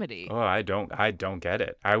comedy. Oh, I don't get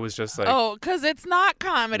it. I was just like, oh, because it's not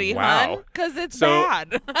comedy, wow. hun. Because it's So,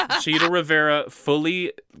 bad. Chita Rivera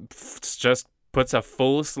fully just puts a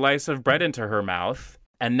full slice of bread into her mouth.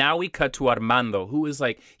 And now we cut to Armando, who is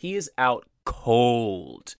like, he is out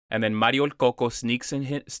cold. And then Mario El Coco sneaks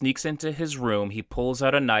into his room. He pulls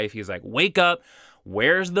out a knife. He's like, wake up.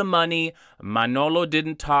 Where's the money? Manolo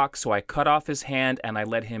didn't talk, so I cut off his hand and I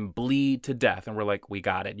let him bleed to death. And we're like, we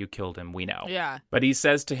got it. You killed him. We know. Yeah. But he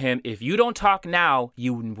says to him, if you don't talk now,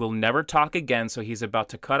 you will never talk again. So he's about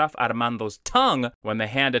to cut off Armando's tongue when the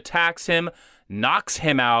hand attacks him, knocks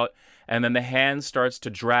him out. And then the hand starts to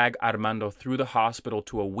drag Armando through the hospital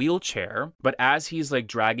to a wheelchair. But as he's like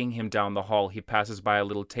dragging him down the hall, he passes by a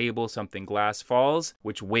little table, something glass falls,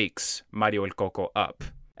 which wakes Mario El Coco up.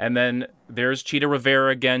 And then there's Chita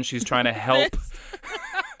Rivera again. She's trying to help.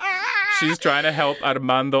 She's trying to help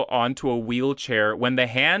Armando onto a wheelchair when the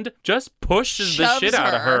hand just pushes the shit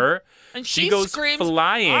out of her. And she goes screams,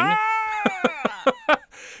 flying. Ah!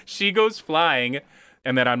 She goes flying.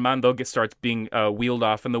 And then Armando starts being wheeled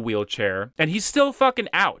off in the wheelchair. And he's still fucking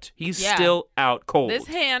out. He's still out cold. This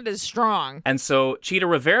hand is strong. And so Chita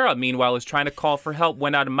Rivera, meanwhile, is trying to call for help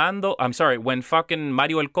when when fucking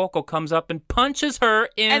Mario El Coco comes up and punches her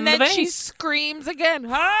in the face. And then she screams again,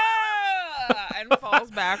 ah! and falls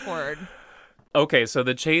backward. Okay, so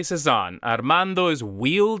the chase is on. Armando is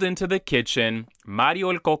wheeled into the kitchen. Mario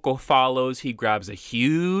El Coco follows. He grabs a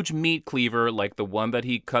huge meat cleaver like the one that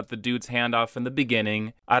he cut the dude's hand off in the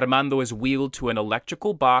beginning. Armando is wheeled to an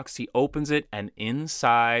electrical box. He opens it, and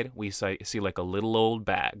inside we see like a little old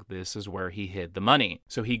bag. This is where he hid the money.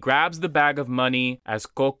 So he grabs the bag of money. As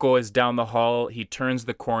Coco is down the hall, he turns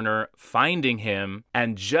the corner, finding him.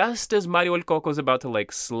 And just as Mario El Coco is about to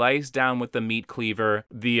like slice down with the meat cleaver,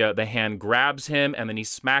 the hand grabs him, and then he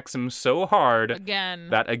smacks him so hard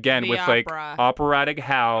that again with like operatic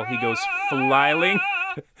howl, he goes flying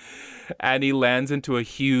and he lands into a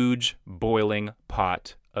huge boiling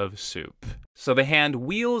pot of soup. So the hand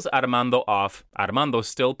wheels Armando off. Armando's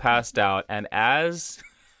still passed out, and as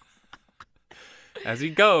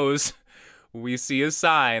he goes, we see a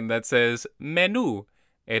sign that says menú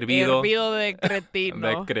hervido de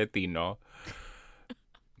cretino. de cretino.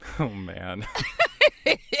 Oh man.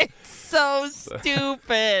 So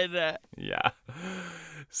stupid. Yeah.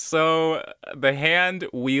 So the hand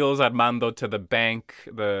wheels Armando to the bank,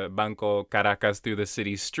 the Banco Caracas, through the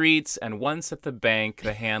city streets. And once at the bank,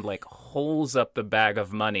 the hand like holds up the bag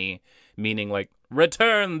of money, meaning like,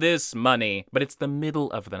 return this money. But it's the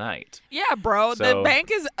middle of the night. Yeah, bro. So, the bank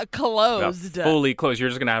is closed. Fully closed. You're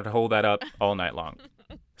just going to have to hold that up all night long.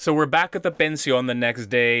 So we're back at the pension the next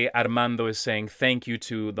day. Armando is saying thank you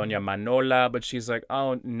to Doña Manola, but she's like,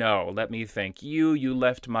 oh, no, let me thank you. You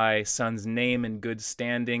left my son's name in good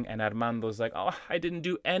standing. And Armando's like, oh, I didn't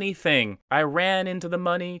do anything. I ran into the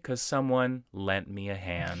money because someone lent me a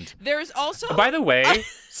hand. There's also... By the way,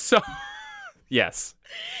 yes.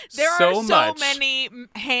 There so are much. many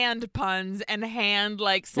hand puns and hand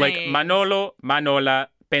like sayings. Like Manolo, Manola,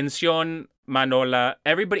 pension, Manola,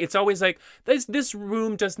 everybody, it's always like, this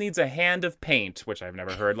room just needs a hand of paint, which I've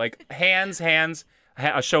never heard. Like, hands,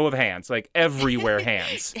 a show of hands, like everywhere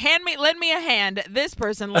hands. Lend me a hand. This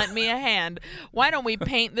person lent me a hand. Why don't we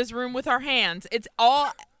paint this room with our hands? It's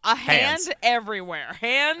all a hand everywhere.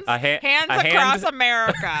 Hands across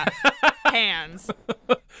America. Hands.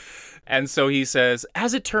 And so he says,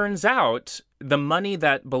 as it turns out, the money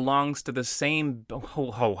that belongs to the same...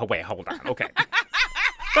 Wait, hold on. Okay.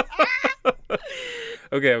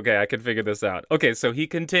 Okay, I can figure this out. Okay, so he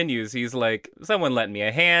continues. He's like, someone lent me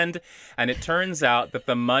a hand, and it turns out that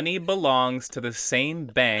the money belongs to the same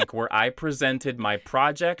bank where I presented my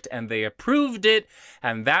project, and they approved it,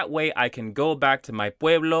 and that way I can go back to my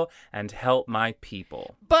pueblo and help my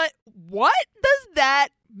people. But what does that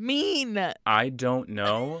mean? I don't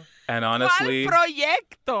know, and honestly... ¿Cuál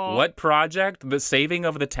proyecto? What project? The saving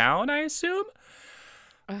of the town, I assume?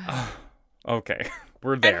 Okay.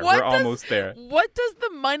 We're there. We're almost there. What does the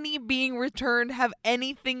money being returned have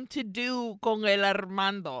anything to do con el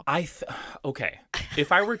Armando? Okay.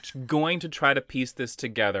 If I were going to try to piece this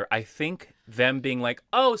together, I think them being like,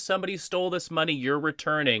 oh, somebody stole this money, you're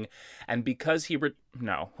returning. And because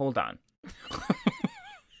no, hold on.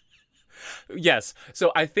 Yes.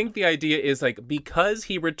 So I think the idea is like, because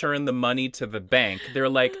he returned the money to the bank, they're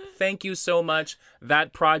like, thank you so much.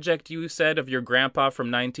 That project you said of your grandpa from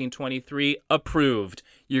 1923, approved.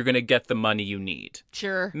 You're going to get the money you need.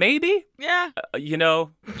 Sure. Maybe? Yeah.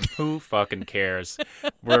 Who fucking cares?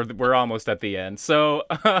 We're almost at the end. So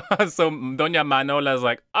Doña Manola's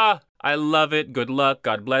like, I love it. Good luck.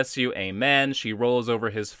 God bless you. Amen. She rolls over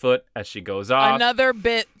his foot as she goes off. Another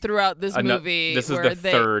bit throughout this movie. This is the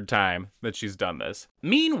third time that she's done this.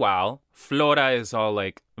 Meanwhile, Flora is all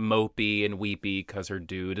like mopey and weepy because her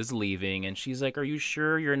dude is leaving. And she's like, are you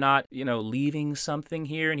sure you're not, leaving something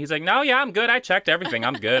here? And he's like, no, yeah, I'm good. I checked everything.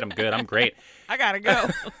 I'm good. I'm great. I gotta go.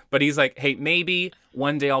 But he's like, hey, maybe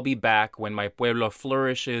one day I'll be back when my pueblo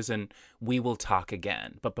flourishes and we will talk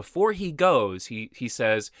again. But before he goes, he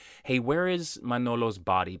says, hey, where is Manolo's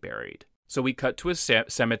body buried? So we cut to a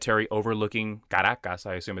cemetery overlooking Caracas.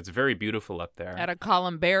 I assume it's very beautiful up there. At a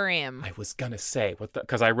columbarium. I was going to say,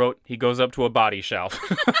 because I wrote, he goes up to a body shelf.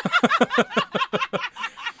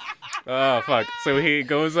 Oh, fuck. So he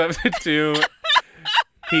goes up to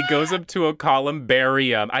a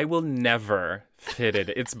columbarium. I will never fit it.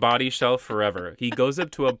 It's body shelf forever. He goes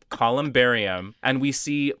up to a columbarium and we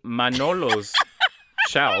see Manolo's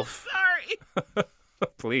shelf. Sorry.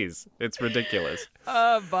 Please. It's ridiculous.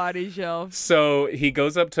 Body shelf. So he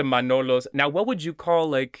goes up to Manolo's. Now, what would you call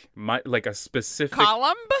like a specific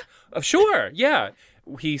column? Sure. Yeah.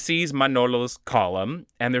 He sees Manolo's column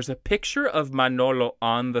and there's a picture of Manolo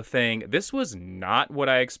on the thing. This was not what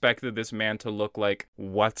I expected this man to look like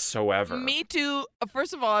whatsoever. Me too.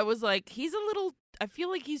 First of all, I was like, I feel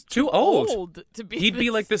like he's too old to be. He'd be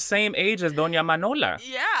like the same age as Doña Manola.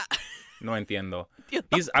 Yeah. No entiendo.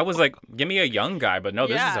 I was like, give me a young guy, but no,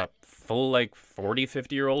 this is a full like 40,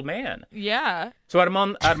 50-year-old man. Yeah. So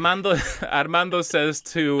Armando says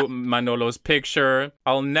to Manolo's picture,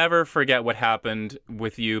 I'll never forget what happened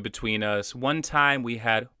with you between us. One time we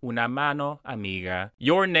had una mano amiga.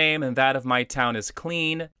 Your name and that of my town is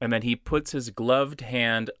clean. And then he puts his gloved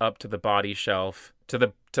hand up to the body shelf, to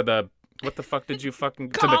the what the fuck did you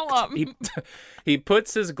fucking column? He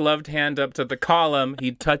puts his gloved hand up to the column.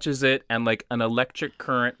 He touches it, and like an electric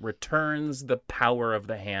current returns the power of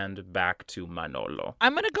the hand back to Manolo.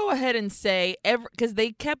 I'm gonna go ahead and say because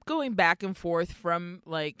they kept going back and forth from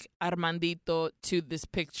like Armandito to this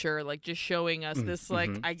picture, like just showing us this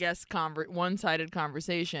like I guess one-sided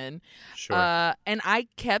conversation. Sure. And I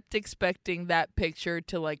kept expecting that picture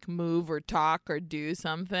to like move or talk or do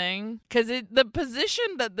something because the position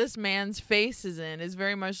that this man's face is in is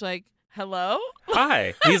very much like, hello?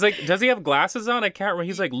 Hi. He's like, does he have glasses on? I can't remember.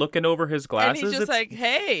 He's like looking over his glasses. And he's just like,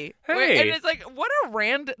 hey. Hey. And it's like, what a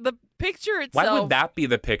the picture itself. Why would that be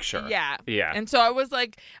the picture? Yeah. Yeah. And so I was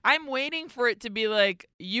like, I'm waiting for it to be like,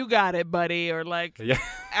 you got it, buddy. Or like,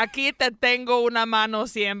 aquí te tengo una mano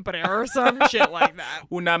siempre. Or some shit like that.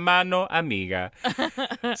 Una mano amiga.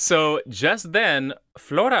 So just then,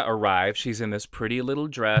 Flora arrives. She's in this pretty little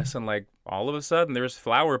dress and like, all of a sudden, there's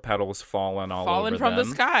flower petals falling over from them.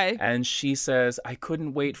 the sky. And she says, I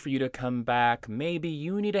couldn't wait for you to come back. Maybe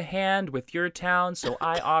you need a hand with your town, so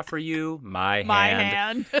I offer you my hand. My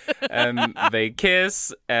hand. And they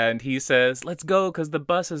kiss, and he says, let's go, because the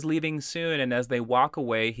bus is leaving soon. And as they walk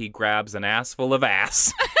away, he grabs an ass full of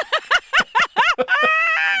ass.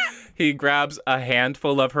 He grabs a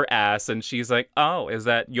handful of her ass, and she's like, oh, is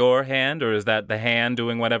that your hand, or is that the hand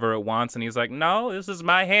doing whatever it wants? And he's like, no, this is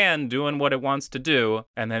my hand doing what it wants to do.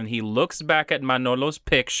 And then he looks back at Manolo's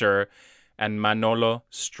picture, and Manolo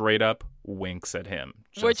straight up winks at him.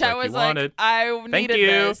 Which I was like, I needed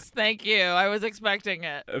this. Thank you. I was expecting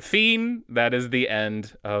it. Fiend, that is the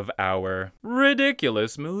end of our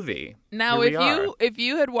ridiculous movie. Now, if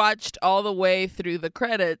you had watched all the way through the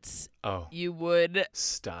credits, you would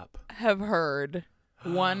have heard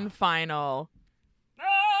one final.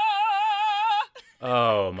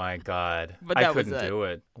 Oh my God. But that I couldn't was it. do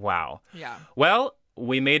it. Wow. Yeah. Well,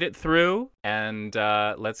 we made it through, and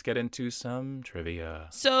let's get into some trivia.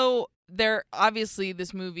 So obviously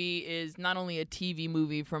this movie is not only a TV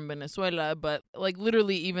movie from Venezuela, but like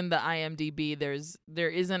literally even the IMDb, there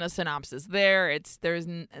isn't a synopsis there. There's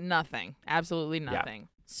nothing, absolutely nothing. Yeah.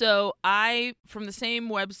 So from the same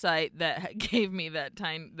website that gave me that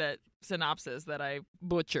synopsis that I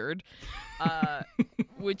butchered,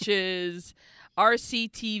 which is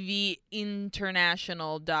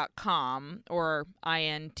rctvinternational.com or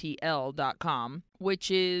intl.com, which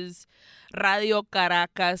is Radio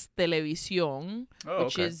Caracas Televisión,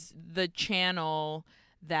 which is the channel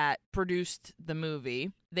that produced the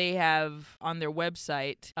movie. They have on their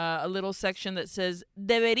website a little section that says,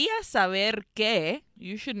 Deberías saber que,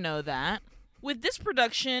 you should know that. With this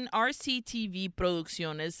production, RCTV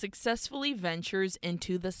Producciones successfully ventures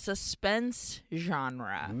into the suspense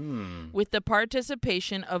genre with the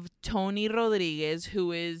participation of Tony Rodriguez,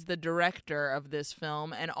 who is the director of this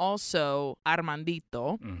film, and also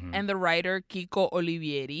Armandito, and the writer Kiko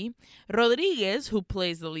Olivieri. Rodriguez, who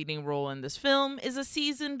plays the leading role in this film, is a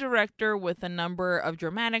seasoned director with a number of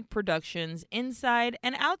dramatic productions inside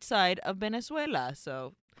and outside of Venezuela.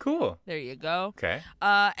 So Cool. there you go. Okay.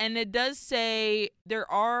 And it does say there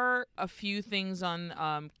are a few things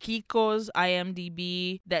on Kiko's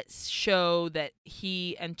IMDb that show that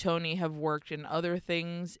he and Tony have worked in other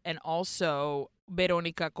things, and also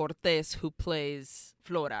Veronica Cortés, who plays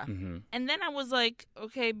Flora. And then I was like,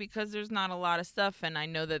 okay, because there's not a lot of stuff, and I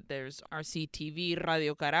know that there's RCTV,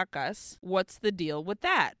 Radio Caracas, what's the deal with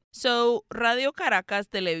that? So Radio Caracas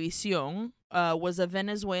Televisión was a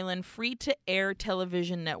Venezuelan free-to-air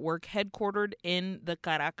television network headquartered in the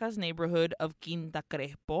Caracas neighborhood of Quinta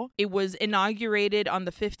Crespo. It was inaugurated on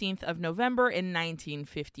the 15th of November in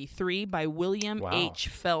 1953 by William H.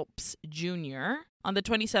 Phelps Jr. On the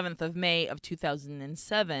 27th of May of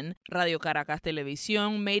 2007, Radio Caracas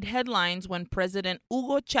Televisión made headlines when President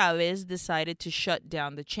Hugo Chavez decided to shut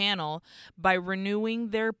down the channel by renewing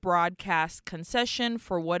their broadcast concession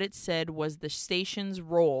for what it said was the station's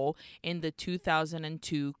role in the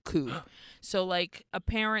 2002 coup. So, like,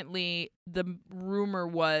 apparently the rumor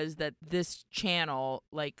was that this channel,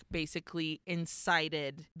 like, basically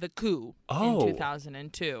incited the coup in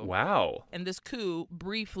 2002. Wow. And this coup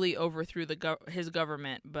briefly overthrew his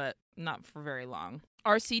government, but not for very long.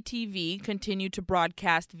 RCTV continued to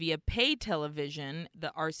broadcast via pay television,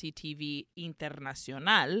 the RCTV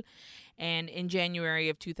Internacional, and in January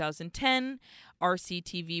of 2010,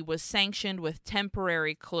 RCTV was sanctioned with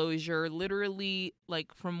temporary closure. Literally,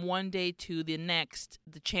 like, from one day to the next,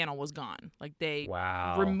 the channel was gone. Like, they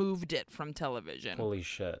removed it from television. Holy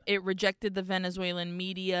shit. It rejected the Venezuelan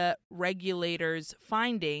media regulators'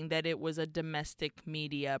 finding that it was a domestic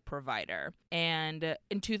media provider. And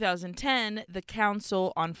in 2010, the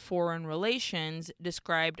Council on Foreign Relations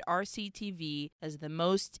described RCTV as the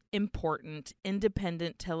most important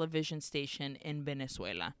independent television station in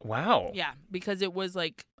Venezuela. Wow. Yeah, because it was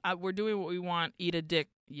like, we're doing what we want, eat a dick,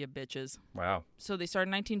 you bitches. Wow. So they started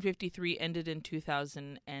in 1953, ended in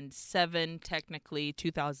 2007, technically,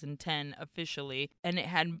 2010 officially. And it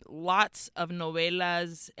had lots of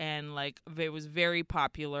novelas, and like it was very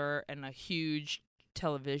popular and a huge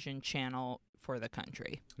television channel for the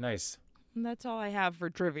country. Nice. And that's all I have for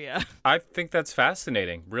trivia. I think that's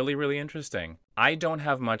fascinating. Really, really interesting. I don't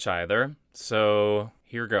have much either, so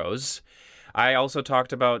here goes. I also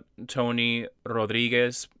talked about Tony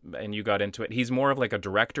Rodriguez, and you got into it. He's more of like a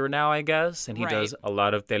director now, I guess, and he does a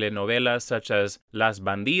lot of telenovelas such as Las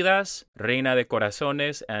Bandidas, Reina de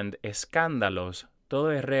Corazones, and Escándalos. Todo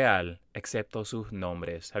es real, excepto sus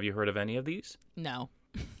nombres. Have you heard of any of these? No.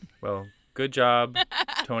 Well, good job,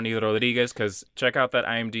 Tony Rodriguez, because check out that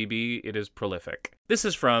IMDb. It is prolific. This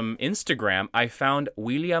is from Instagram. I found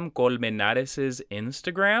William Colmenares'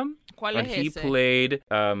 Instagram. ¿Cuál when es he ese? Played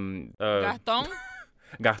Gaston?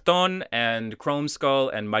 Gaston and Chrome Skull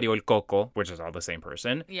and Mario el Coco, which is all the same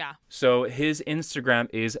person. Yeah. So his Instagram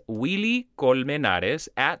is Willy Colmenares,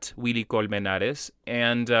 at Willy Colmenares.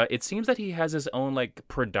 And it seems that he has his own like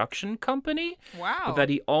production company. Wow. But that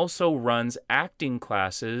he also runs acting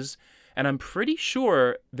classes. And I'm pretty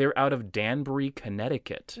sure they're out of Danbury,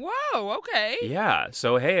 Connecticut. Whoa, okay. Yeah.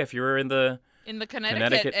 So, hey, if you're in the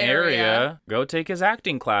Connecticut area, go take his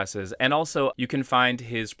acting classes. And also, you can find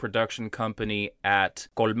his production company at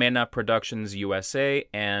Colmena Productions USA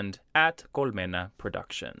and at Colmena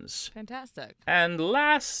Productions. Fantastic. And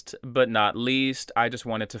last but not least, I just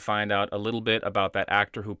wanted to find out a little bit about that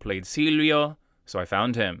actor who played Silvio. So I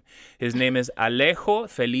found him. His name is Alejo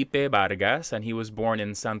Felipe Vargas, and he was born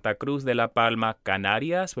in Santa Cruz de la Palma,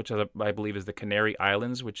 Canarias, which I believe is the Canary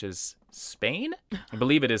Islands, which is Spain? I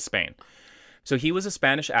believe it is Spain. So he was a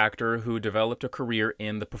Spanish actor who developed a career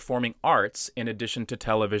in the performing arts in addition to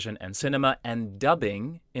television and cinema and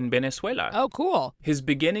dubbing in Venezuela. Oh, cool. His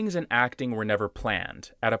beginnings in acting were never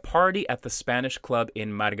planned. At a party at the Spanish club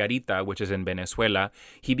in Margarita, which is in Venezuela,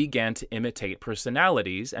 he began to imitate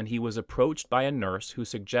personalities, and he was approached by a nurse who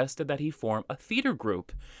suggested that he form a theater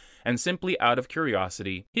group. And simply out of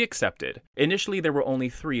curiosity, he accepted. Initially, there were only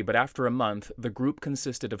 3, but after a month, the group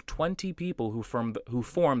consisted of 20 people who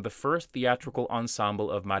formed the first theatrical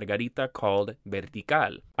ensemble of Margarita called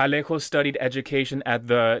Vertical. Alejo studied education at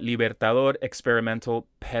the Libertador Experimental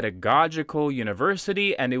Pedagogical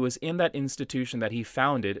University, and it was in that institution that he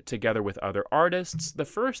founded, together with other artists, the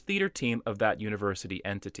first theater team of that university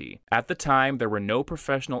entity. At the time, there were no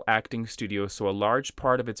professional acting studios, so a large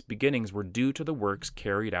part of its beginnings were due to the works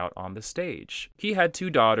carried out on the stage. He had 2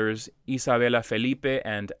 daughters, Isabela Felipe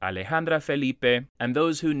and Alejandra Felipe, and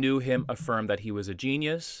those who knew him affirmed that he was a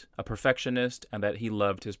genius, a perfectionist, and that he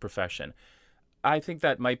loved his profession. I think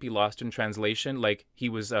that might be lost in translation. Like, he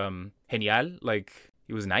was genial, like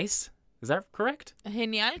he was nice. Is that correct?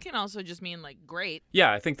 Genial can also just mean like great.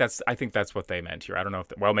 Yeah, I think that's what they meant here. I don't know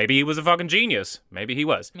if well, maybe he was a fucking genius. Maybe he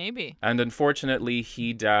was. Maybe. And unfortunately,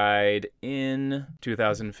 he died in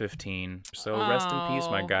 2015. So rest in peace,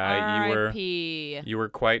 my guy. R.I.P. You were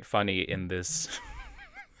quite funny in this.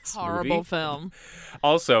 Horrible movie. film.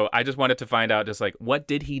 Also, I just wanted to find out just like what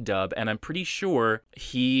did he dub, and I'm pretty sure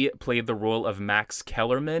he played the role of Max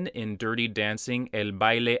Kellerman in Dirty Dancing El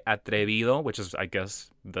Baile Atrevido, which is I guess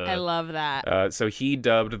I love that. so he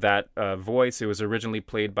dubbed that voice. It was originally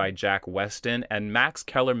played by Jack Weston, and Max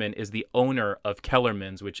Kellerman is the owner of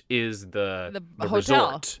Kellerman's, which is the hotel.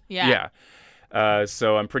 resort. Yeah.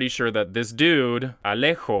 So I'm pretty sure that this dude,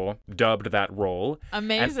 Alejo, dubbed that role.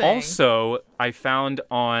 Amazing. And also, I found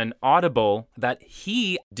on Audible that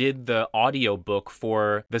he did the audiobook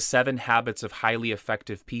for The 7 Habits of Highly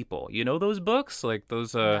Effective People. You know those books? Like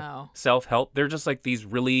those No. self-help? They're just like these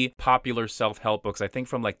really popular self-help books, I think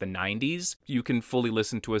from like the 90s. You can fully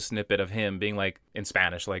listen to a snippet of him being like, in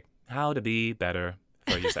Spanish, like, how to be better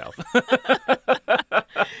for yourself.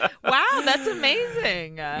 Wow, that's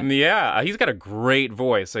amazing. Yeah, he's got a great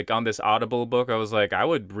voice. Like on this Audible book, I was like, I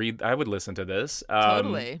would listen to this.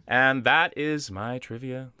 Totally. And that is my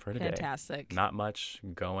trivia for today. Fantastic. Not much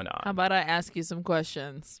going on. How about I ask you some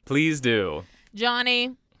questions? Please do.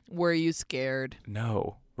 Johnny, were you scared?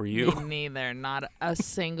 No. Were you? Me neither. Not a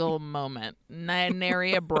single moment.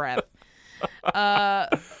 Nary a breath.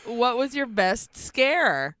 What was your best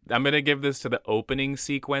scare? I'm going to give this to the opening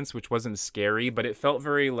sequence, which wasn't scary, but it felt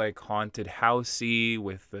very like haunted housey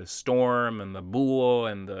with the storm and the bull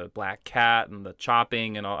and the black cat and the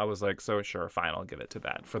chopping and all. I was like, so sure, fine, I'll give it to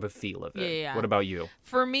that for the feel of it. Yeah. What about you?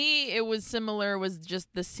 For me, it was similar. It was just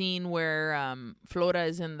the scene where Flora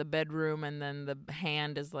is in the bedroom and then the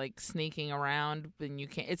hand is like sneaking around and you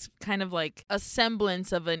can't. It's kind of like a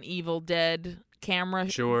semblance of an Evil Dead camera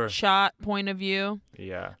shot point of view.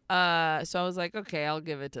 Yeah. So I was like, okay, I'll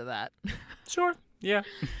give it to that. Sure. Yeah.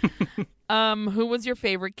 Who was your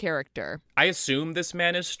favorite character? I assume this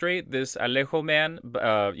man is straight, this Alejo man.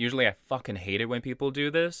 Usually I fucking hate it when people do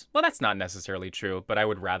this. Well, that's not necessarily true, but I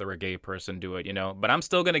would rather a gay person do it, you know? But I'm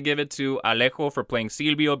still going to give it to Alejo for playing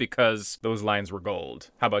Silvio because those lines were gold.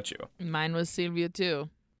 How about you? Mine was Silvio too.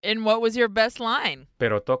 And what was your best line?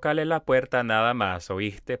 Pero tócale la puerta nada más,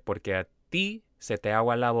 oíste, porque a ti se te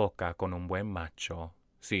agua la boca con un buen macho.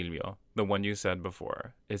 Silvio, the one you said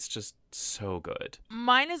before. It's just so good.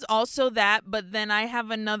 Mine is also that, but then I have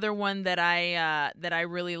another one that I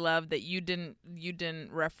really love that you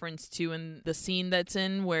didn't reference to in the scene that's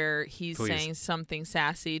in where he's saying something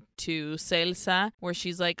sassy to Celsa, where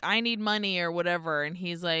she's like, I need money or whatever, and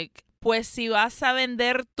he's like, pues si vas a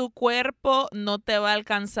vender tu cuerpo, no te va a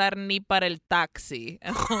alcanzar ni para el taxi.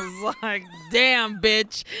 And I was like, damn,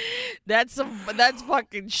 bitch. That's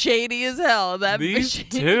fucking shady as hell. These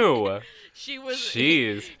two.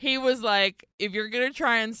 Jeez. He was like, if you're going to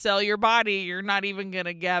try and sell your body, you're not even going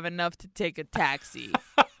to have enough to take a taxi.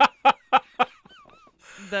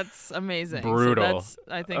 That's amazing. Brutal. So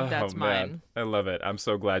I think that's mine. I love it. I'm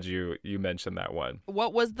so glad you mentioned that one.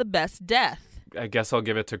 What was the best death? I guess I'll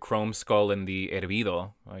give it to Chrome Skull in the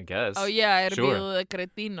Hervido, I guess. Oh, yeah, Hervido Sure. de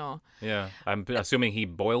Cretino. Yeah, I'm assuming he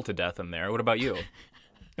boiled to death in there. What about you?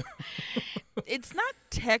 It's not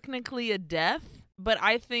technically a death, but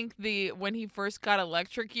I think when he first got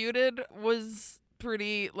electrocuted was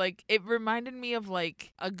pretty, like, it reminded me of,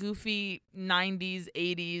 like, a goofy 90s,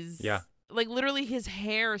 80s. Yeah. Like, literally his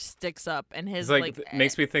hair sticks up and his, It's like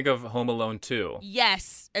makes me think of Home Alone 2.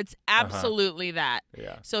 Yes, it's absolutely that.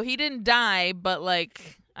 Yeah. So he didn't die, but,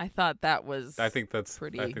 like, I thought that was I think that's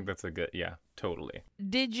pretty. I think that's a good, yeah, totally.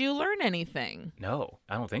 Did you learn anything? No,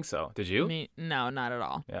 I don't think so. Did you? No, not at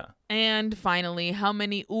all. Yeah. And finally, how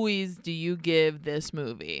many oohs do you give this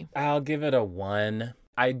movie? I'll give it a 1.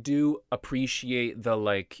 I do appreciate the,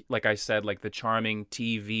 like I said, like the charming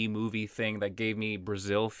TV movie thing that gave me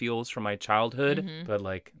Brazil feels from my childhood. Mm-hmm. But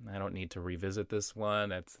like, I don't need to revisit this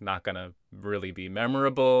one. It's not going to really be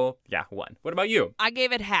memorable. Yeah, 1. What about you? I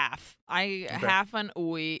gave it half. Half an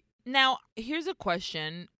ooh. Now, here's a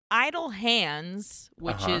question. Idle Hands,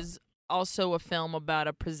 which is also a film about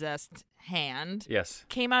a possessed Hand. Yes.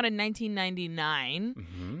 Came out in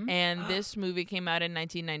 1999, and this movie came out in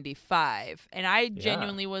 1995. And I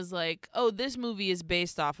genuinely was like, "Oh, this movie is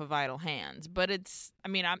based off of Idle Hands." But it's, I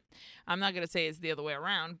mean, I'm not gonna say it's the other way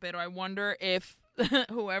around, but I wonder if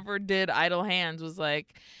whoever did Idle Hands was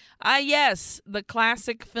like, yes, the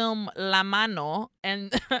classic film La Mano.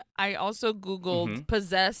 And I also Googled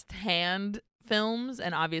possessed hand films,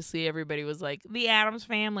 and obviously everybody was like, The Addams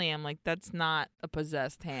Family. I'm like, that's not a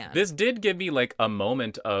possessed hand. This did give me like a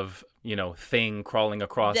moment of, thing crawling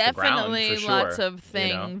across the ground, for sure. Definitely lots of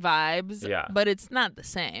thing vibes, but it's not the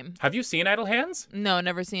same. Have you seen Idle Hands? No,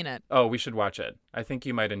 never seen it. Oh, we should watch it. I think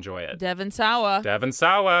you might enjoy it. Devon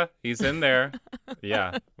Sawa, he's in there.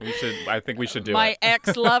 Yeah, I think we should do it. My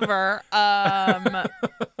ex-lover,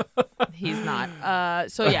 he's not.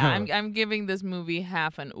 So yeah, I'm giving this movie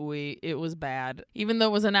half an ooey. It was bad. Even though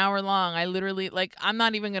it was an hour long, I literally, I'm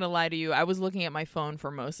not even going to lie to you. I was looking at my phone for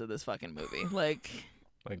most of this fucking movie.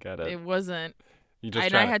 I get it. It wasn't. You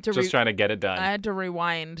just trying to get it done. I had to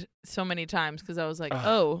rewind so many times because I was like,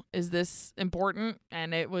 oh, is this important?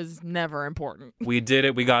 And it was never important. We did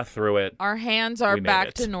it. We got through it. Our hands are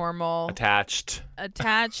back to normal. Attached,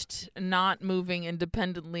 not moving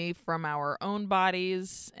independently from our own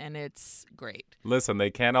bodies. And it's great. Listen,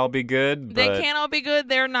 they can't all be good. They can't all be good.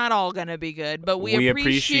 They're not all going to be good. But we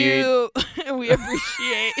appreciate we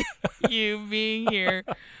appreciate you being here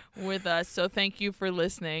with us. So thank you for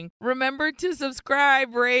listening. Remember to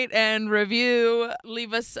subscribe, rate, and review.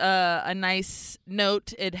 Leave us a nice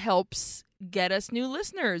note. It helps get us new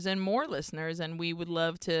listeners and more listeners, and we would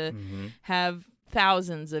love to have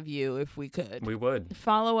thousands of you if we could. We would.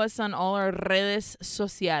 Follow us on all our redes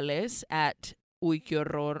sociales at Uy Que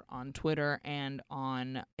Horror on Twitter and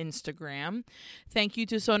on Instagram. Thank you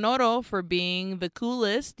to Sonoro for being the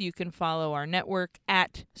coolest. You can follow our network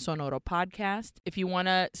at Sonoro Podcast. If you want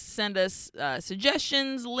to send us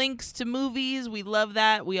suggestions, links to movies, we love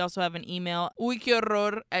that. We also have an email,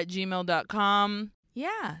 uyquehorror@gmail.com.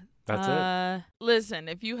 Yeah. That's it. Listen,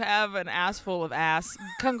 if you have an ass full of ass,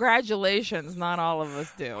 congratulations. Not all of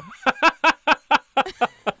us do.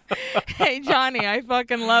 Hey, Johnny, I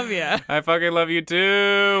fucking love you. I fucking love you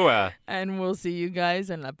too. And we'll see you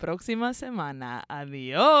guys en la próxima semana.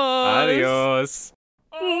 Adios. Adios.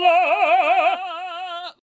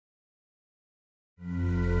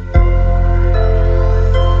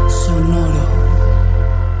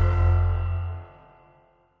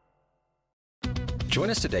 Join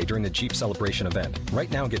us today during the Jeep Celebration event. Right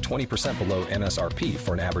now, get 20% below MSRP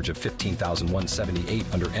for an average of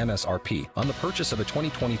 $15,178 under MSRP on the purchase of a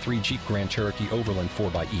 2023 Jeep Grand Cherokee Overland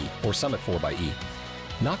 4xE or Summit 4xE.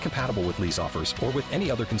 Not compatible with lease offers or with any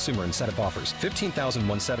other consumer incentive offers.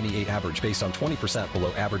 $15,178 average based on 20%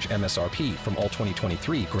 below average MSRP from all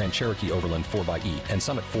 2023 Grand Cherokee Overland 4xE and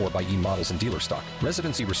Summit 4xE models in dealer stock.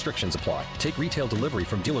 Residency restrictions apply. Take retail delivery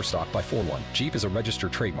from dealer stock by 4/1. Jeep is a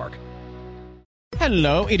registered trademark.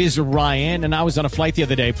 Hello, it is Ryan, and I was on a flight the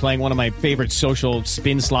other day playing one of my favorite social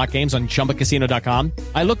spin slot games on ChumbaCasino.com.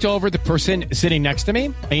 I looked over at the person sitting next to me,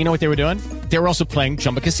 and you know what they were doing? They were also playing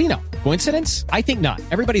Chumba Casino. Coincidence? I think not.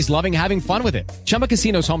 Everybody's loving having fun with it. Chumba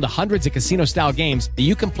Casino is home to hundreds of casino-style games that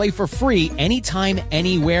you can play for free anytime,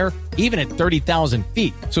 anywhere, even at 30,000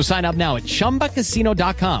 feet. So sign up now at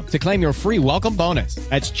ChumbaCasino.com to claim your free welcome bonus.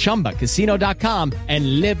 That's ChumbaCasino.com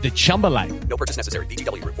and live the Chumba life. No purchase necessary.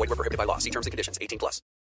 VGW. Void where prohibited by law. See terms and conditions. 18+.